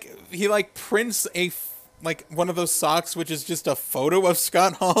 He prints one of those socks, which is just a photo of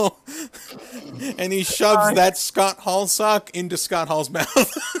Scott Hall, and he shoves that Scott Hall sock into Scott Hall's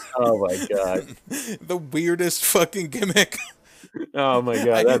mouth. Oh my god! The weirdest fucking gimmick. Oh my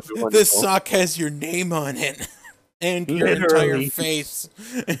god! That's wonderful. This sock has your name on it and your entire face.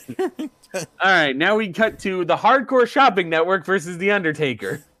 All right, now we cut to the Hardcore Shopping Network versus the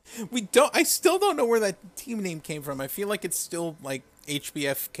Undertaker. I still don't know where that team name came from. I feel like it's still like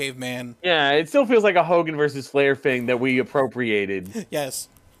HBF Caveman. Yeah, it still feels like a Hogan versus Flair thing that we appropriated. Yes.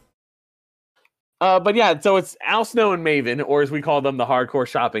 But yeah, so it's Al Snow and Maven, or as we call them, the Hardcore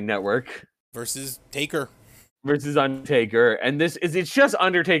Shopping Network. Versus Taker. Versus Undertaker. And it's just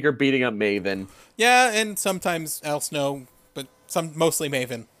Undertaker beating up Maven. Yeah, and sometimes Al Snow, but mostly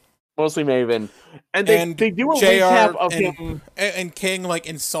Maven. Mostly Maven. And they do a recap of him. And King, like,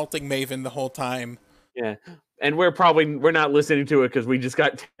 insulting Maven the whole time. Yeah. And we're not listening to it because we just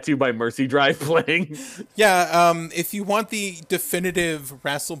got Tattooed by Mercy Drive playing. Yeah, if you want the definitive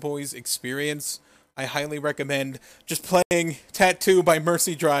Wrestle Boys experience, I highly recommend just playing Tattoo by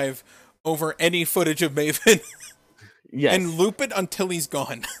Mercy Drive over any footage of Maven. Yes. And loop it until he's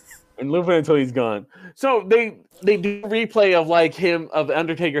gone. So they do a replay of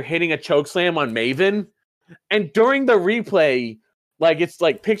Undertaker hitting a chokeslam on Maven. And during the replay, it's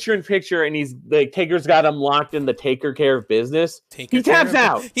like picture in picture, and he's like Taker's got him locked in the Taker care of business. He taps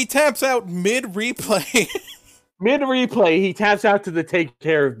out. He taps out mid replay. Mid replay, he taps out to the Take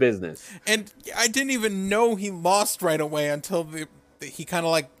Care of Business. And I didn't even know he lost right away until he kind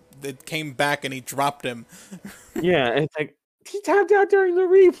of it came back and he dropped him. Yeah, and it's like he tapped out during the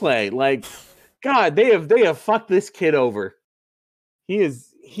replay. Like, God, they have fucked this kid over. He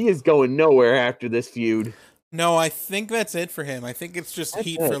is going nowhere after this feud. No, I think that's it for him. I think it's just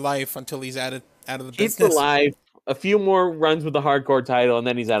heat for life until he's out of the business. Heat for life. A few more runs with the hardcore title, and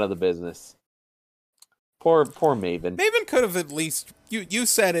then he's out of the business. Poor Maven. Maven could have at least you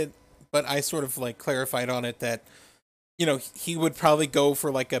said it, but I sort of clarified on it that he would probably go for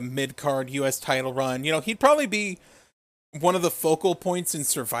a mid-card US title run. He'd probably be one of the focal points in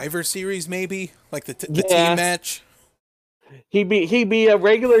Survivor Series, maybe the team match. He'd be a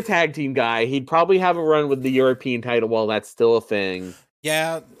regular tag team guy. He'd probably have a run with the European title while that's still a thing.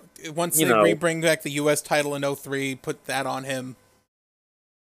 Yeah, once they bring back the US title in 2003, put that on him.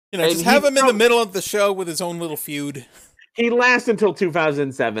 Just have him in the middle of the show with his own little feud. He'd last until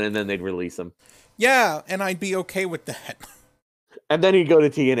 2007, and then they'd release him. Yeah, and I'd be okay with that. And then he'd go to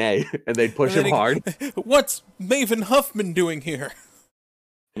TNA, and they'd push him hard. What's Maven Huffman doing here?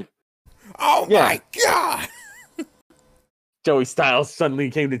 Oh my god! Joey Styles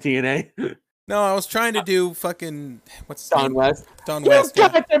suddenly came to TNA. No, I was trying to do fucking what's his Don name? West. Don West. You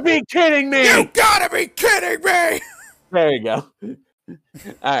got to be kidding me! You gotta be kidding me! There you go.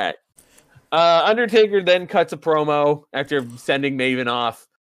 All right. Undertaker then cuts a promo after sending Maven off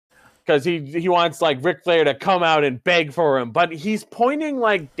because he wants like Ric Flair to come out and beg for him, but he's pointing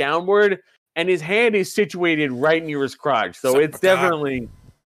like downward, and his hand is situated right near his crotch, so it's definitely.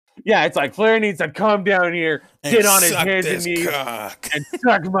 Yeah, it's like Flair needs to come down here, get on his hands and knees, and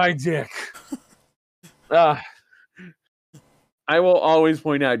suck my dick. I will always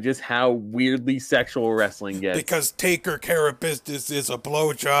point out just how weirdly sexual wrestling gets. Because Taker Care of Business is a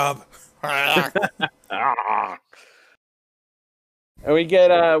blowjob.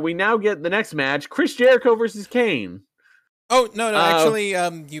 And we now get the next match: Chris Jericho versus Kane. Oh no! Actually,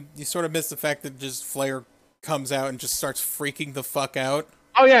 you sort of missed the fact that just Flair comes out and just starts freaking the fuck out.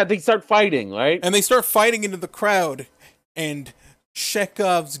 Oh yeah, they start fighting, right? And they start fighting into the crowd, and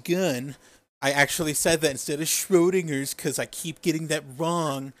Chekhov's gun. I actually said that instead of Schrodinger's because I keep getting that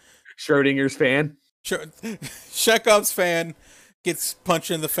wrong. Schrodinger's fan. Chekhov's fan gets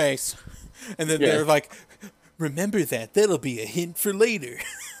punched in the face, and then they're like, "Remember that? That'll be a hint for later."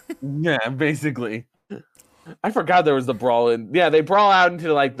 Yeah, basically. I forgot there was the brawl in. Yeah, they brawl out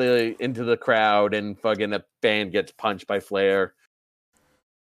into the crowd, and fucking a fan gets punched by Flair.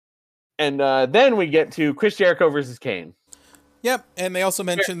 And then we get to Chris Jericho versus Kane. Yep, and they also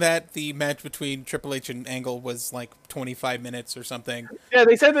mentioned that the match between Triple H and Angle was like 25 minutes or something. Yeah,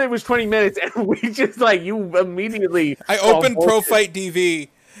 they said that it was 20 minutes, and we just you immediately. I opened Pro Fight DV,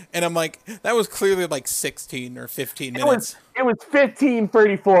 and I'm like, that was clearly like 16 or 15 minutes. It was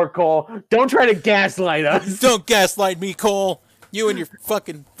 15:34, Cole. Don't try to gaslight us. Don't gaslight me, Cole. You and your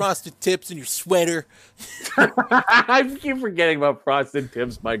fucking frosted tips and your sweater. I keep forgetting about frosted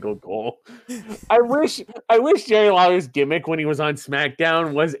tips, Michael Cole. I wish Jerry Lawler's gimmick when he was on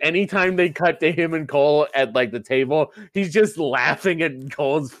SmackDown was anytime they cut to him and Cole at like the table, he's just laughing at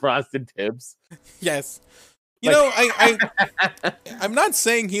Cole's frosted tips. Yes. You know, I'm not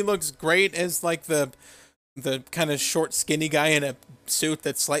saying he looks great as like the kind of short, skinny guy in a suit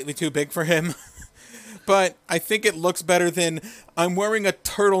that's slightly too big for him. But I think it looks better than I'm wearing a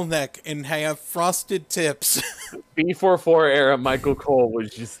turtleneck and I have frosted tips. B44 era Michael Cole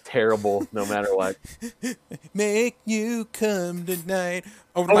was just terrible no matter what. Make you come tonight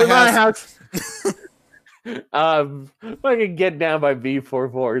over my house. Fucking Get Down by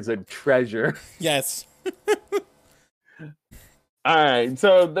B44 is a treasure. Yes. All right,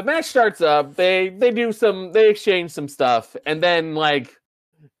 so the match starts up. They exchange some stuff, and then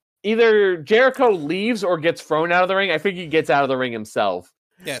either Jericho leaves or gets thrown out of the ring. I think he gets out of the ring himself.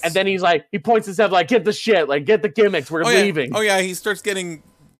 Yes. And then he points his head get the shit, get the gimmicks, we're leaving. Oh yeah, he starts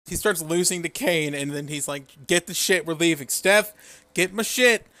losing to Kane, and then he's like, get the shit, we're leaving. Steph, get my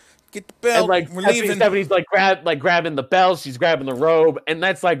shit, get the belt, we're leaving. Stephanie's grabbing the belt, she's grabbing the robe, and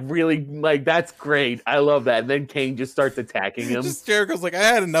that's really that's great. I love that. And then Kane just starts attacking him. Just Jericho's like, I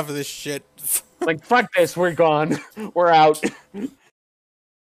had enough of this shit. Fuck this, we're gone. We're out.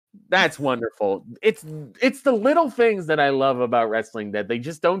 That's wonderful. It's the little things that I love about wrestling that they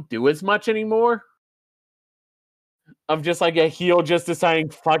just don't do as much anymore. Of just a heel just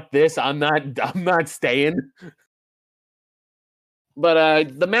deciding, fuck this, I'm not staying.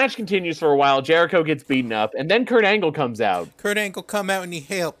 But the match continues for a while. Jericho gets beaten up, and then Kurt Angle comes out. Kurt Angle come out and he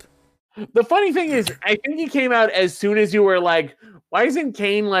help. The funny thing is, I think he came out as soon as you were like, why isn't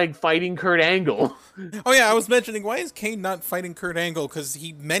Kane fighting Kurt Angle? Oh yeah, I was mentioning, why is Kane not fighting Kurt Angle? Because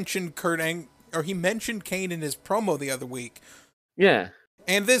he mentioned he mentioned Kane in his promo the other week. Yeah.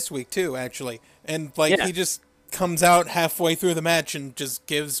 And this week too, actually. And he just comes out halfway through the match and just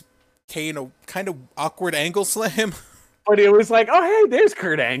gives Kane a kind of awkward angle slam. But it was oh hey, there's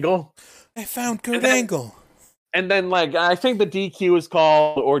Kurt Angle. I found Kurt Angle. And then I think the DQ is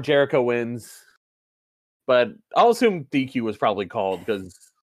called or Jericho wins. But I'll assume DQ was probably called because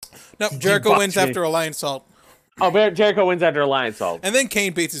no, Jericho wins after a lion salt. Oh, but Jericho wins after a lion salt. And then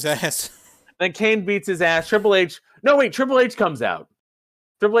Kane beats his ass. Triple H. No, wait, Triple H comes out.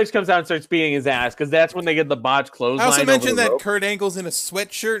 Triple H comes out and starts beating his ass because that's when they get the botch clothesline. I also mentioned that Kurt Angle's in a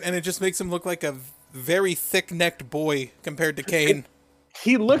sweatshirt and it just makes him look like a very thick-necked boy compared to Kane.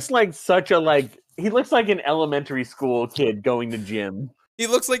 He looks like he looks like an elementary school kid going to gym. He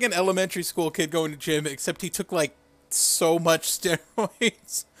looks like an elementary school kid going to gym, except he took so much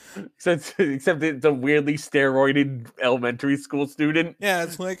steroids. Except it's a weirdly steroided elementary school student. Yeah,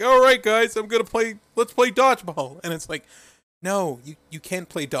 it's all right, guys, let's play dodgeball. And it's No, you can't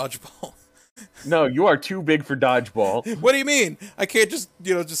play dodgeball. No, you are too big for dodgeball. What do you mean? I can't just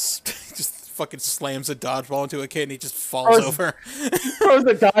fucking slams a dodgeball into a kid and he just falls over. Throws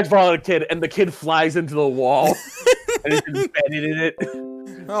the dodgeball at a kid and the kid flies into the wall and it's embedded in it.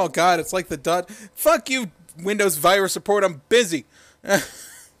 Oh god, it's like the fuck you, Windows virus support, I'm busy.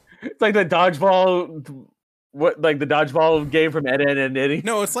 It's like the dodgeball, like the dodgeball game from Ed, Edd and Eddy?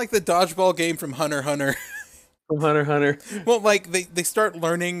 No, it's like the dodgeball game from Hunter x Hunter. From Hunter x Hunter. Well, like they start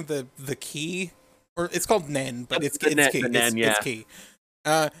learning the key, or it's called Nen, but it's key. It's key.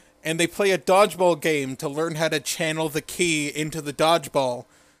 And they play a dodgeball game to learn how to channel the key into the dodgeball,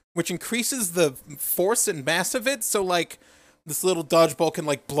 which increases the force and mass of it. So like this little dodgeball can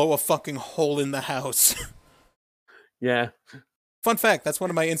like blow a fucking hole in the house. Yeah. Fun fact, that's one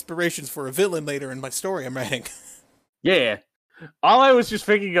of my inspirations for a villain later in my story I'm writing. Yeah. All I was just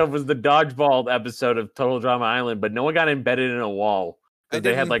thinking of was the dodgeball episode of Total Drama Island, but no one got embedded in a wall.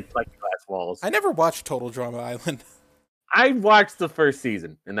 They had like plexiglass walls. I never watched Total Drama Island. I watched the first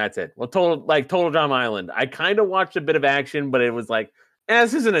season, and that's it. Well, Total Drama Island. I kind of watched a bit of action, but it was like,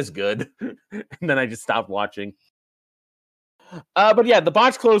 this isn't as good. And then I just stopped watching. But yeah, the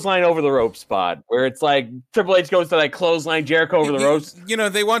botch clothesline over the rope spot, where it's like Triple H goes to like clothesline Jericho over the ropes. You know,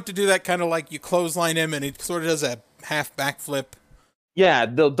 they want to do that kind of like you clothesline him and he sort of does a half backflip. Yeah,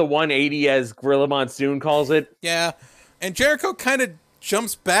 the 180 as Gorilla Monsoon calls it. Yeah, and Jericho kind of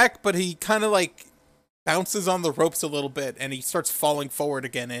jumps back, but he kind of like bounces on the ropes a little bit and he starts falling forward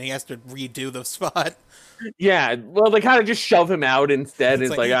again and he has to redo the spot. Yeah, well, they kind of just shove him out instead.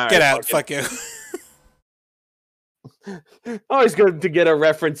 It's like, all right, get out, fuck you. Always good to get a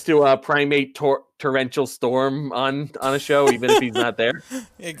reference to a Primate Torrential Storm on a show, even if he's not there.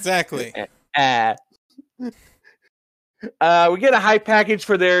 Exactly. We get a high package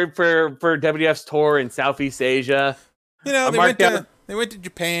for WWF's tour in Southeast Asia. You know, they went to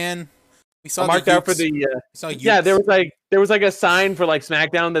Japan. We saw marked out for the there was like a sign for like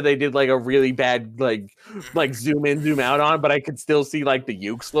SmackDown that they did like a really bad like zoom in zoom out on, but I could still see like the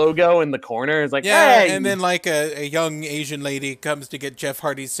Ukes logo in the corner. It's like, yeah, hey! And then like a young Asian lady comes to get Jeff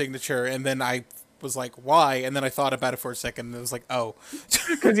Hardy's signature, and then I was like, why? And then I thought about it for a second, and it was like, oh,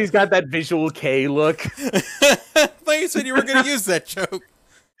 because he's got that visual K look. I thought you said you were going to use that joke.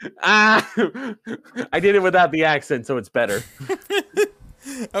 I did it without the accent, so it's better.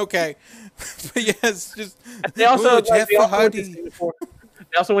 Okay. But yes, just they also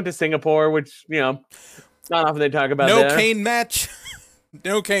went to Singapore, which, you know, not often they talk about. No Kane match.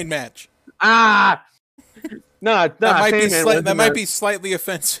 No Kane match. No, that might be slightly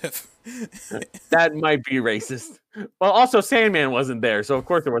offensive. That might be racist. Well, also Sandman wasn't there, so of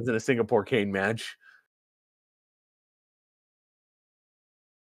course there wasn't a Singapore Kane match.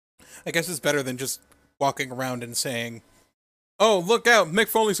 I guess it's better than just walking around and saying, "Oh, look out! Mick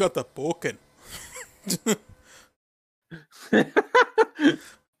Foley's got the booking."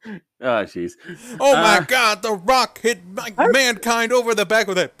 Oh, jeez. Oh my God! The Rock hit Mankind over the back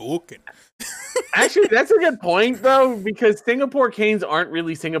with that booking. Actually, that's a good point, though, because Singapore canes aren't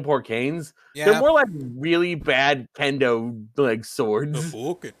really Singapore canes. Yeah. They're more like really bad kendo like swords. The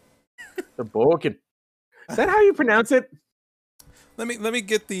booking. The booking. Is that how you pronounce it? Let me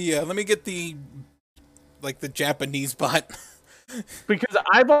get the like the Japanese bot. Because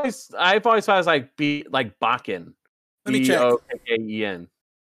I've always thought it was like Bakken. Let me check. Bokken.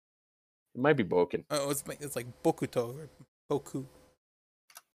 It might be Bokken. Oh, it's like Bokuto or Boku.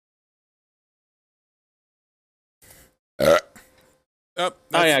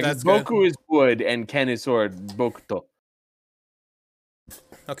 Boku is wood and Ken is sword. Bokuto.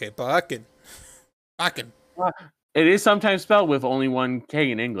 Okay, Bakken. It is sometimes spelled with only one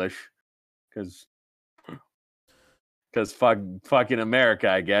K in English, because fucking America,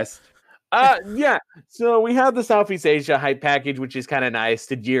 I guess. Yeah. So we have the Southeast Asia hype package, which is kind of nice.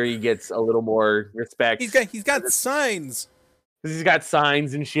 Tajiri gets a little more respect. He's got signs. He's got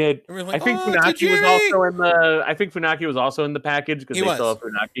signs and shit. And like, I think Funaki was also in the. I think Funaki was also in the package because they still have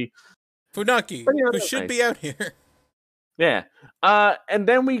Funaki. Funaki, who should be out here. Yeah. And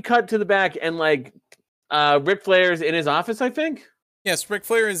then we cut to the back and like, Ric Flair's in his office, I think. Yes, Ric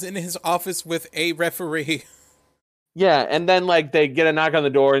Flair is in his office with a referee. Yeah, and then like they get a knock on the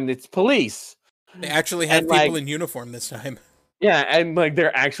door and it's police. They actually have people in uniform this time. Yeah, and like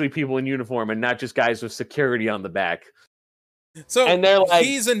they're actually people in uniform and not just guys with security on the back. So and they're like,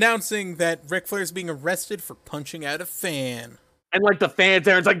 he's announcing that Ric Flair's being arrested for punching out a fan. And like the fans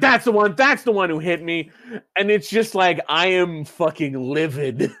there, it's like, that's the one who hit me. And it's just like, I am fucking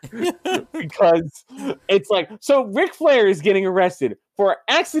livid. Because it's like, so Ric Flair is getting arrested for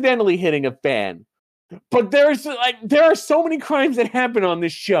accidentally hitting a fan. But there are so many crimes that happen on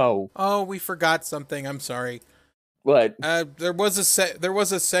this show. Oh, we forgot something. I'm sorry. What? There was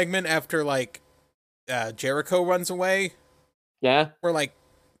a segment after like Jericho runs away. Yeah. Where like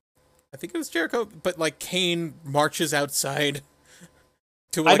I think it was Jericho, but like Kane marches outside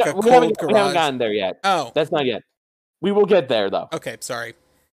to like a cold garage. We haven't gotten there yet. Oh, that's not yet. We will get there though. Okay, sorry.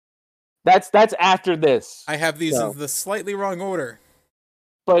 That's after this. I have these in the slightly wrong order.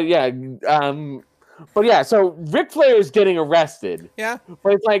 But yeah, so Ric Flair is getting arrested. Yeah.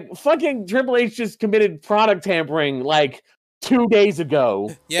 But it's like fucking Triple H just committed product tampering like 2 days ago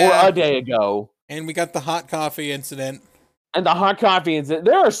or a day ago. And we got the hot coffee incident. And the hot coffee incident.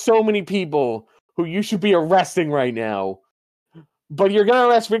 There are so many people who you should be arresting right now. But you're going to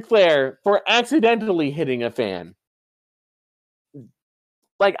arrest Ric Flair for accidentally hitting a fan.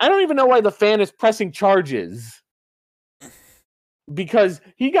 Like, I don't even know why the fan is pressing charges. Because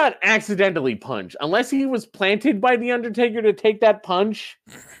he got accidentally punched. Unless he was planted by The Undertaker to take that punch,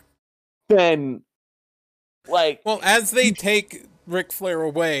 then, like... Well, as they take Ric Flair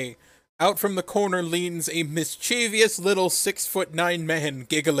away, out from the corner leans a mischievous little 6'9" man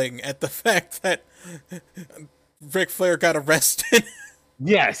giggling at the fact that Ric Flair got arrested.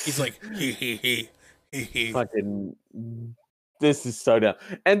 Yes. He's like, hee. Fucking... This is so dumb.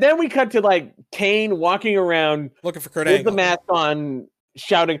 And then we cut to like Kane walking around looking for Kurt with Angle. The mask on,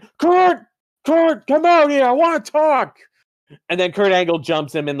 shouting, Kurt, come out here. I want to talk. And then Kurt Angle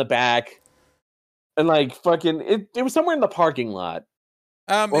jumps him in the back. And like fucking it was somewhere in the parking lot.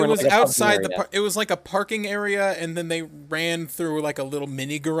 It was like outside it was like a parking area, and then they ran through like a little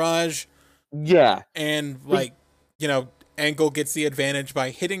mini garage. Yeah. And like, Angle gets the advantage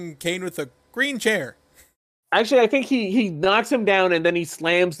by hitting Kane with a green chair. Actually, I think he knocks him down and then he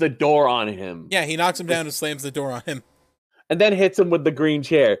slams the door on him. Yeah, he knocks him down and slams the door on him. And then hits him with the green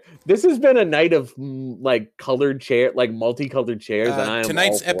chair. This has been a night of like colored chair, like multicolored chairs. And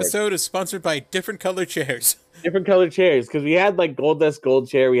tonight's episode is sponsored by different colored chairs. Different colored chairs, because we had like Goldust Gold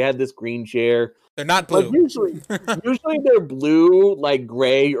chair, we had this green chair. They're not blue. Like, usually they're blue, like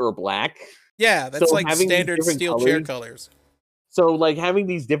gray or black. Yeah, that's so like standard steel chair colors. So like having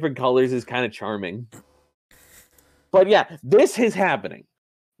these different colors is kind of charming. But yeah, this is happening.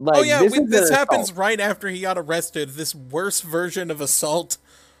 Like, this happens right after he got arrested. This worse version of assault.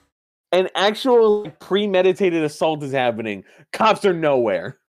 An actual premeditated assault is happening. Cops are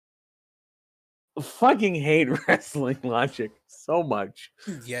nowhere. Fucking hate wrestling logic so much.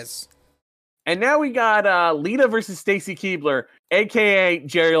 Yes. And now we got Lita versus Stacy Keibler, aka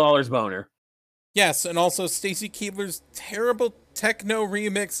Jerry Lawler's boner. Yes, and also Stacy Keibler's terrible techno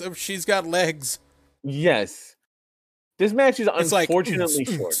remix of She's Got Legs. Yes. This match is unfortunately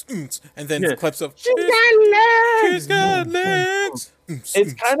short. And then clips of She's got legs! She's got legs!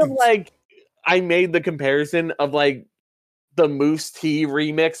 It's kind of like I made the comparison of like the Moose T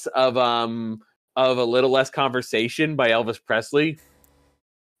remix of A Little Less Conversation by Elvis Presley.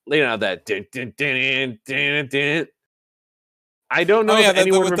 You know that I don't know if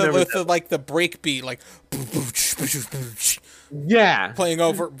anyone remembers with like the break beat, like playing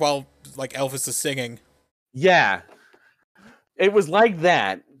over while like Elvis is singing. Yeah. It was like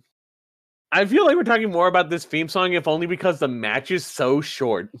that. I feel like we're talking more about this theme song, if only because the match is so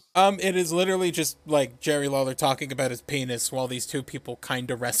short. It is literally just like Jerry Lawler talking about his penis while these two people kind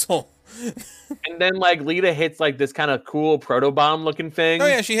of wrestle. And then like Lita hits like this kind of cool proto bomb looking thing. Oh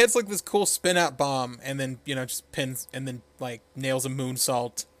yeah, she hits like this cool spin out bomb, and then just pins, and then like nails a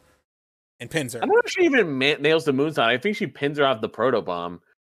moonsault and pins her. I don't know if she even nails the moonsault. I think she pins her off the proto bomb.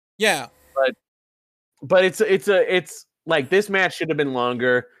 Yeah, but it's like this match should have been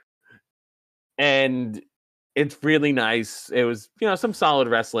longer, and it's really nice. It was, some solid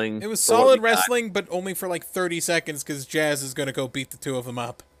wrestling. It was solid wrestling, but only for like 30 seconds because Jazz is going to go beat the two of them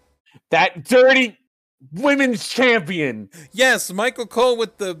up. That dirty women's champion. Yes, Michael Cole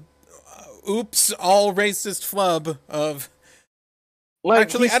with the oops, all racist flub of... Like,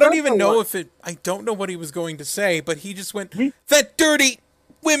 actually, I don't even know I don't know what he was going to say, but he just went, that dirty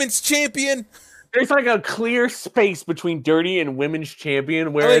women's champion. There's like a clear space between dirty and women's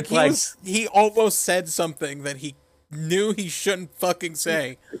champion where it's like... He almost said something that he knew he shouldn't fucking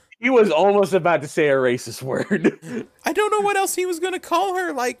say. He was almost about to say a racist word. I don't know what else he was going to call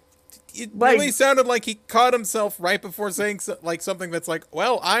her. Like, it really sounded like he caught himself right before saying like something that's like,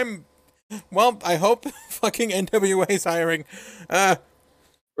 I hope fucking NWA's hiring. Right.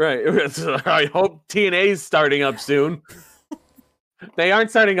 I hope TNA's starting up soon. They aren't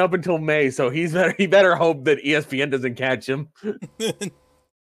starting up until May, so he better hope that ESPN doesn't catch him.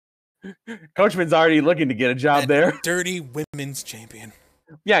 Coachman's already looking to get a job there. Dirty women's champion.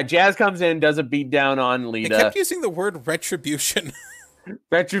 Yeah, Jazz comes in, does a beat down on Lita. They kept using the word retribution.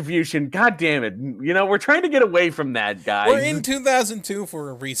 Retribution. God damn it. You know, we're trying to get away from that, guys. We're in 2002 for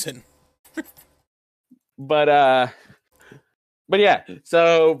a reason. But yeah,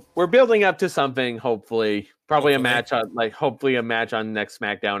 so we're building up to something, hopefully. Probably a match on hopefully a match on next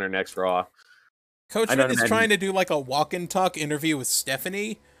SmackDown or next Raw. Coachman is trying to do like a walk and talk interview with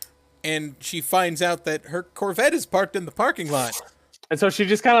Stephanie, and she finds out that her Corvette is parked in the parking lot. And so she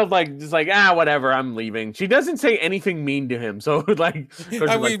just kind of whatever, I'm leaving. She doesn't say anything mean to him. So we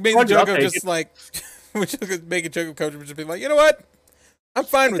made the joke of just like we should make a joke of Coachman just be like, you know what? I'm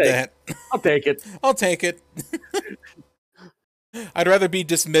fine with that. I'll take it. I'll take it. I'd rather be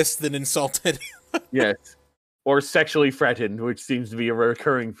dismissed than insulted. Yes. Or sexually threatened, which seems to be a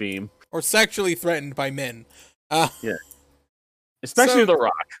recurring theme. Or sexually threatened by men. Yeah. Especially The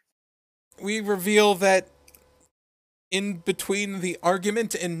Rock. We reveal that in between the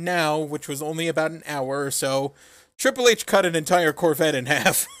argument and now, which was only about an hour or so, Triple H cut an entire Corvette in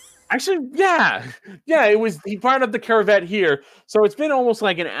half. Actually, yeah. Yeah, he part of the Corvette here. So it's been almost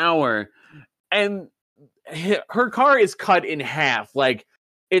like an hour. And her car is cut in half. Like,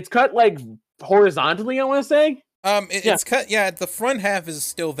 it's cut like horizontally, I want to say. It's cut. Yeah, the front half is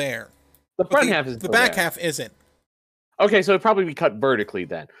still there. The front half is. The back half isn't. Okay, so it'd probably be cut vertically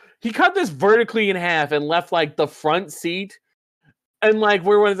then. He cut this vertically in half and left like the front seat, and like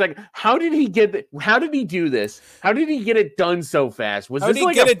everyone's like, how did he do this? How did he get it done so fast? How did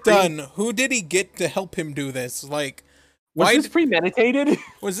he get it done? Who did he get to help him do this? Like, was this premeditated?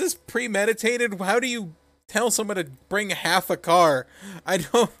 Was this premeditated? How do you tell someone to bring half a car? I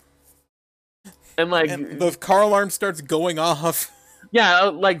don't. And the car alarm starts going off. Yeah,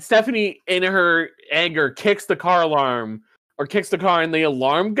 like Stephanie, in her anger, kicks the car alarm, or kicks the car, and the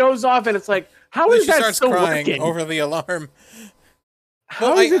alarm goes off, and it's like, how is that still working? Over the alarm.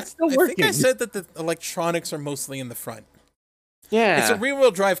 How is it still working? I think I said that the electronics are mostly in the front. Yeah. It's a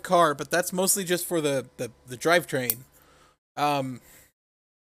rear-wheel drive car, but that's mostly just for the drivetrain. I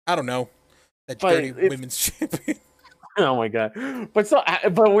don't know. That dirty women's champion. Oh my god!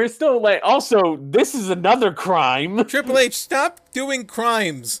 But we're still like. Also, this is another crime. Triple H, stop doing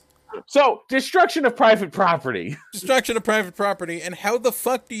crimes. So, destruction of private property. Destruction of private property, and how the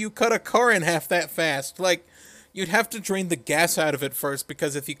fuck do you cut a car in half that fast? Like, you'd have to drain the gas out of it first,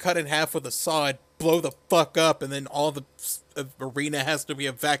 because if you cut it in half with a saw, it'd blow the fuck up, and then all the arena has to be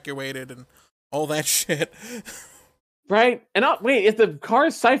evacuated and all that shit. Right? And wait, if the car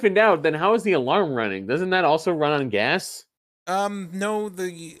is siphoned out, then how is the alarm running? Doesn't that also run on gas? No,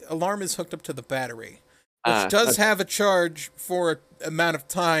 the alarm is hooked up to the battery, which does have a charge for an amount of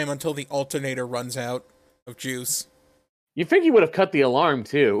time until the alternator runs out of juice. You think he would have cut the alarm,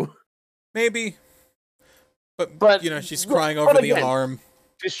 too. Maybe. But you know, she's crying over the alarm.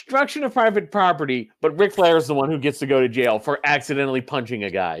 Destruction of private property, but Ric Flair is the one who gets to go to jail for accidentally punching a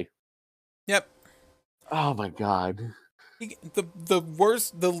guy. Yep. Oh my god.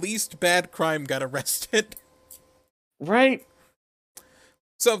 The least bad crime got arrested. Right?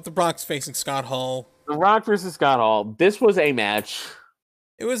 So The Rock's facing Scott Hall. The Rock versus Scott Hall. This was a match.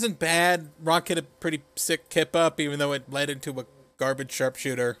 It wasn't bad. Rock hit a pretty sick kip up, even though it led into a garbage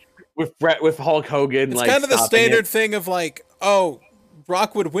sharpshooter. With Hulk Hogan. It's kind of the standard thing of like, oh,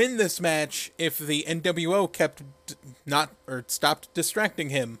 Rock would win this match if the NWO stopped distracting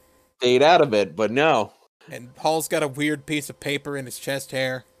him. Stayed out of it, but no. And Hall's got a weird piece of paper in his chest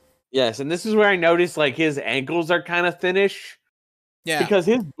hair. Yes, and this is where I noticed like his ankles are kind of thinnish. Yeah. Because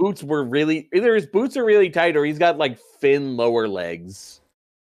his boots were either his boots are really tight or he's got like thin lower legs.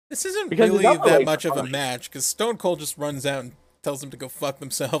 This isn't really that much of a match because Stone Cold just runs out and tells them to go fuck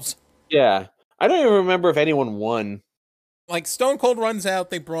themselves. Yeah. I don't even remember if anyone won. Like, Stone Cold runs out,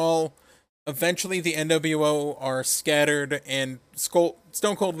 they brawl. Eventually, the NWO are scattered, and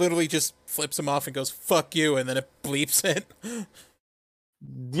Stone Cold literally just flips him off and goes, fuck you, and then it bleeps it.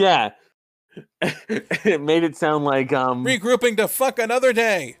 Yeah. It made it sound like, regrouping to fuck another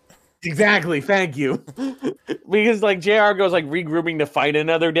day. Exactly, thank you. Because, like, JR goes, like, regrouping to fight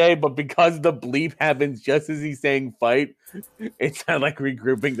another day, but because the bleep happens just as he's saying fight, it sounds like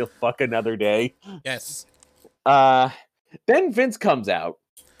regrouping to fuck another day. Yes. Then Vince comes out.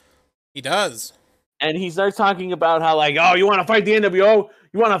 He does. And he starts talking about how, like, oh, you want to fight the NWO?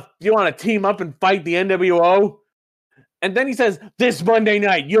 You want to team up and fight the NWO? And then he says, this Monday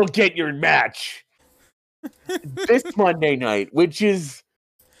night, you'll get your match. This Monday night, which is,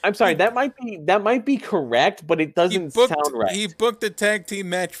 I'm sorry, that might be correct, but it doesn't sound right. He booked a tag team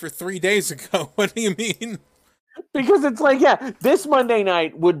match for 3 days ago. What do you mean? Because it's like, yeah, this Monday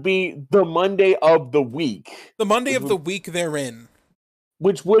night would be the Monday of the week. The Monday of the week they're in.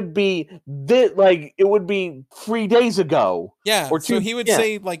 which would be it would be 3 days ago. Yeah, or so he would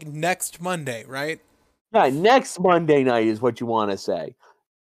say like next Monday, right? Yeah, next Monday night is what you want to say.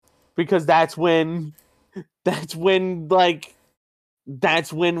 Because that's when Raw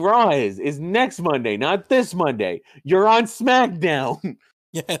is next Monday, not this Monday. You're on SmackDown.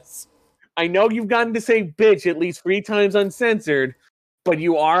 Yes. I know you've gotten to say bitch at least 3 times uncensored, but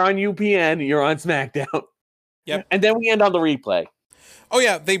you are on UPN, you're on SmackDown. Yep. And then we end on the replay. Oh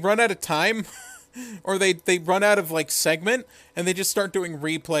yeah, they run out of time, or they run out of like segment, and they just start doing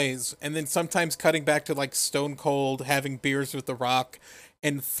replays, and then sometimes cutting back to like Stone Cold having beers with The Rock,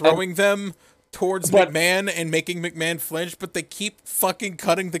 and throwing them towards McMahon and making McMahon flinch, but they keep fucking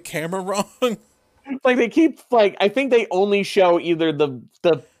cutting the camera wrong. Like they keep I think they only show either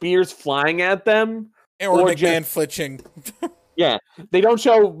the beers flying at them or McMahon flinching. Yeah, they don't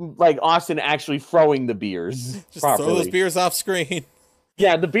show like Austin actually throwing the beers. Just properly. Throw those beers off screen.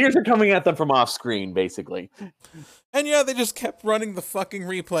 Yeah, the beers are coming at them from off screen, basically. And yeah, they just kept running the fucking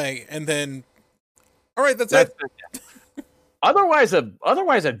replay, and then, all right, that's it. Otherwise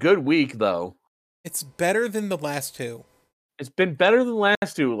a good week though. It's better than the last two. It's been better than the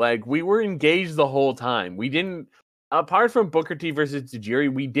last two. Like we were engaged the whole time. We didn't, apart from Booker T versus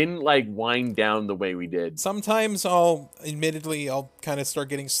Tajiri, we didn't like wind down the way we did. Sometimes I'll kind of start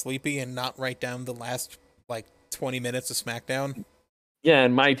getting sleepy and not write down the last like 20 minutes of SmackDown. Yeah,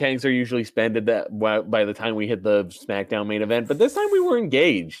 and my tanks are usually spent at that by the time we hit the SmackDown main event. But this time we were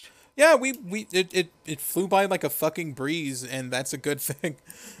engaged. Yeah, it flew by like a fucking breeze, and that's a good thing.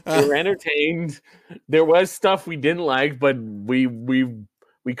 We were entertained. There was stuff we didn't like, but we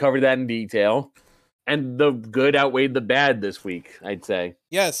covered that in detail. And the good outweighed the bad this week, I'd say.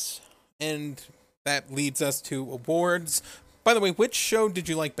 Yes, and that leads us to awards. By the way, which show did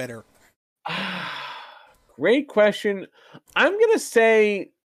you like better? Great question. I'm going to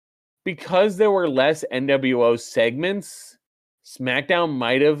say because there were less NWO segments, SmackDown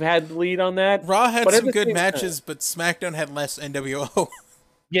might have had the lead on that. Raw had some good matches, but SmackDown had less NWO.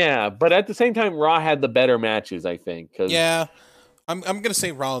 Yeah, but at the same time, Raw had the better matches, I think. Yeah, I'm going to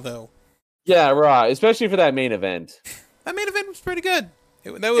say Raw, though. Yeah, Raw, especially for that main event. That main event was pretty good.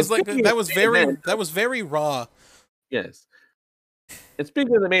 That was very Raw. Yes. And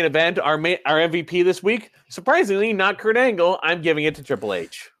speaking of the main event, our MVP this week, surprisingly, not Kurt Angle. I'm giving it to Triple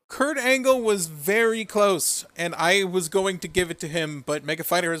H. Kurt Angle was very close, and I was going to give it to him, but Mega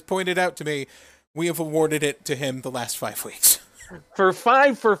Fighter has pointed out to me we have awarded it to him the last 5 weeks. For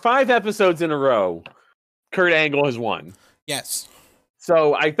five episodes in a row, Kurt Angle has won. Yes.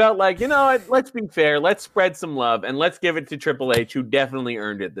 So I felt like, let's be fair, let's spread some love, and let's give it to Triple H, who definitely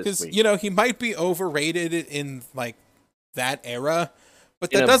earned it this week. Because, he might be overrated in, like, that era,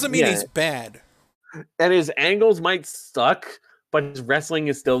 but that doesn't mean he's bad. And his angles might suck, but his wrestling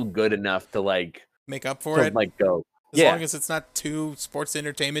is still good enough to, like... make up for it? Like, go. As long as it's not too sports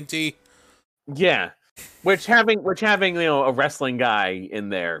entertainment-y. Yeah. Which having a wrestling guy in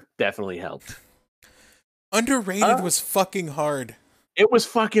there definitely helped. Underrated was fucking hard. It was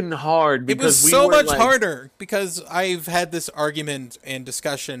fucking hard because it was so much harder because I've had this argument and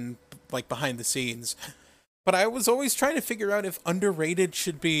discussion like behind the scenes. But I was always trying to figure out if underrated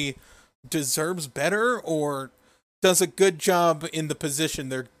should be deserves better or does a good job in the position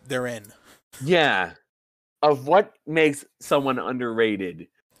they're in. Yeah. Of what makes someone underrated.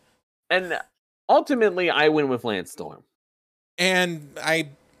 And ultimately I went with Lance Storm. And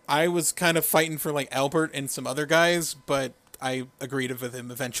I was kind of fighting for like Albert and some other guys, but I agreed with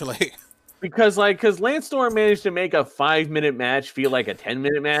him eventually. Because Lance Storm managed to make a 5-minute match feel like a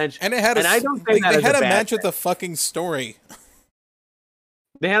 10-minute match, and they had a match with a fucking story.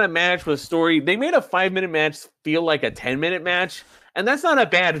 They had a match with story. They made a 5-minute match feel like a 10-minute match, and that's not a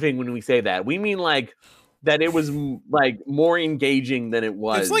bad thing when we say that. We mean like that it was like more engaging than it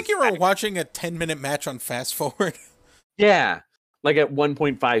was. It's like you were watching a 10-minute match on fast forward. Yeah, like at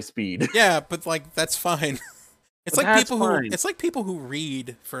 1.5 speed. Yeah, but like that's fine. It's like people who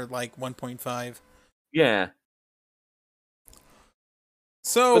read for like 1.5. Yeah.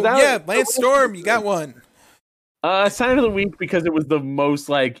 So Lance Storm, you got one. Sign of the week because it was the most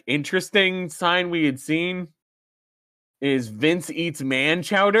like interesting sign we had seen. Is Vince eats man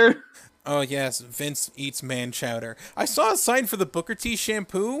chowder? Oh yes, Vince eats man chowder. I saw a sign for the Booker T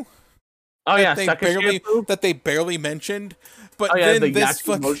shampoo. Oh yeah, that they barely mentioned. But then the this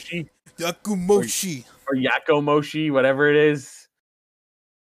Yakumoshi. Or Yakomoshi, whatever it is.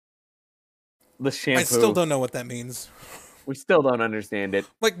 The shampoo. I still don't know what that means. We still don't understand it.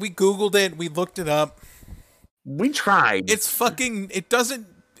 Like, we Googled it, we looked it up. We tried. It's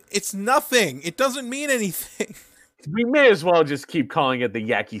nothing. It doesn't mean anything. We may as well just keep calling it the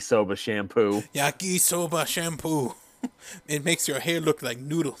Yakisoba shampoo. Yakisoba shampoo. It makes your hair look like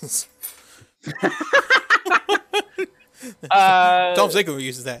noodles. Dolph Ziggler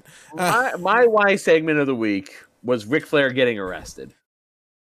uses that. My why segment of the week was Ric Flair getting arrested.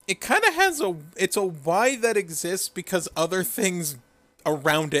 It kind of has it's a why that exists because other things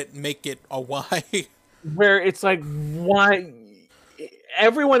around it make it a why. Where it's like, why?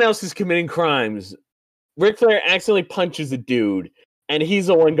 Everyone else is committing crimes. Ric Flair accidentally punches a dude, and he's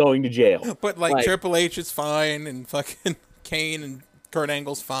the one going to jail. But like Triple H is fine, and fucking Kane and Kurt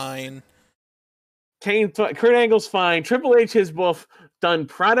Angle's fine. Kurt Angle's fine. Triple H has both done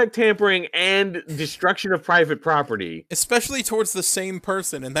product tampering and destruction of private property. Especially towards the same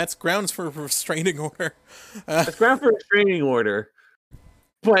person, and that's grounds for a restraining order. That's grounds for a restraining order.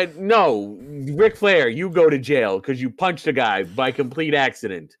 But no, Ric Flair, you go to jail because you punched a guy by complete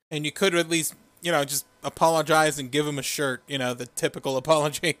accident. And you could at least, just apologize and give him a shirt, the typical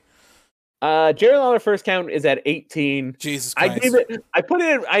apology. Jerry Lawler first count is at 18. Jesus Christ.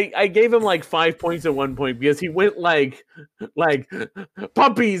 I gave him like 5 points at one point because he went like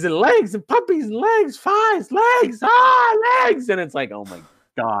puppies and legs and puppies and legs, fives, legs, legs. And it's like, oh my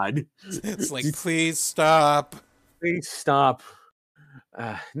God. It's like, please stop. Please stop.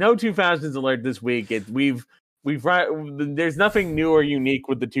 No 2000s alert this week. There's nothing new or unique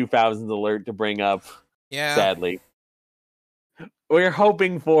with the 2000s alert to bring up. Yeah. Sadly. We're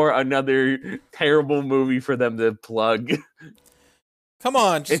hoping for another terrible movie for them to plug. Come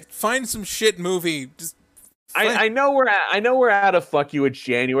on, just find some shit movie. I know we're out of fuck you, it's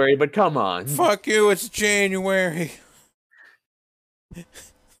January, but come on. Fuck you, it's January.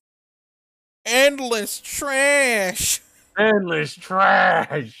 Endless trash. Endless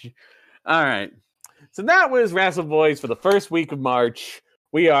trash. All right. So that was Wrestle Boys for the first week of March.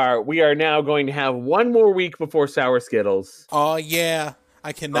 We are now going to have one more week before Sour Skittles. Oh yeah.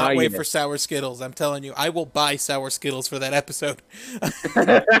 I cannot wait for Sour Skittles. I'm telling you, I will buy Sour Skittles for that episode.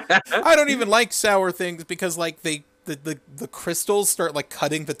 I don't even like sour things because like the crystals start like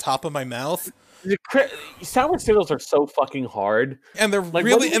cutting the top of my mouth. Sour Skittles are so fucking hard. And they're like,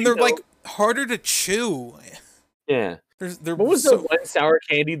 they're like harder to chew. Yeah. They're what was the one sour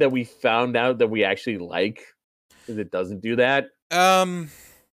candy that we found out that we actually like? Because it doesn't do that. I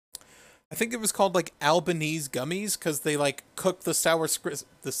think it was called like Albanese gummies because they like cook the sour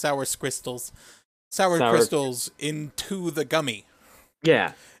crystals into the gummy.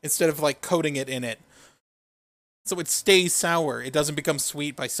 Yeah. Instead of like coating it in it, so it stays sour. It doesn't become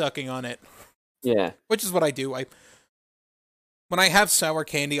sweet by sucking on it. Yeah. Which is what I do. When I have sour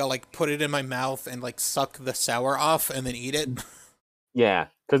candy, I'll like put it in my mouth and like suck the sour off and then eat it. Yeah,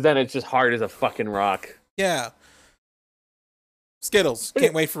 because then it's just hard as a fucking rock. Yeah. Skittles.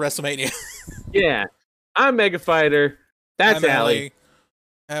 Can't wait for WrestleMania. Yeah. I'm Mega Fighter. That's Allie.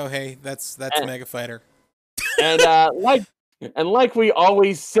 Oh, hey, that's Mega Fighter. And like we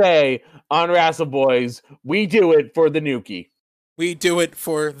always say on Wrestle Boys, we do it for the Nuki. We do it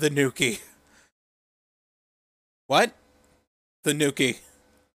for the Nuki. What? The Nuki.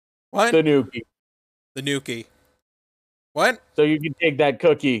 What? The Nuki. The Nuki. What? So you can take that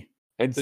cookie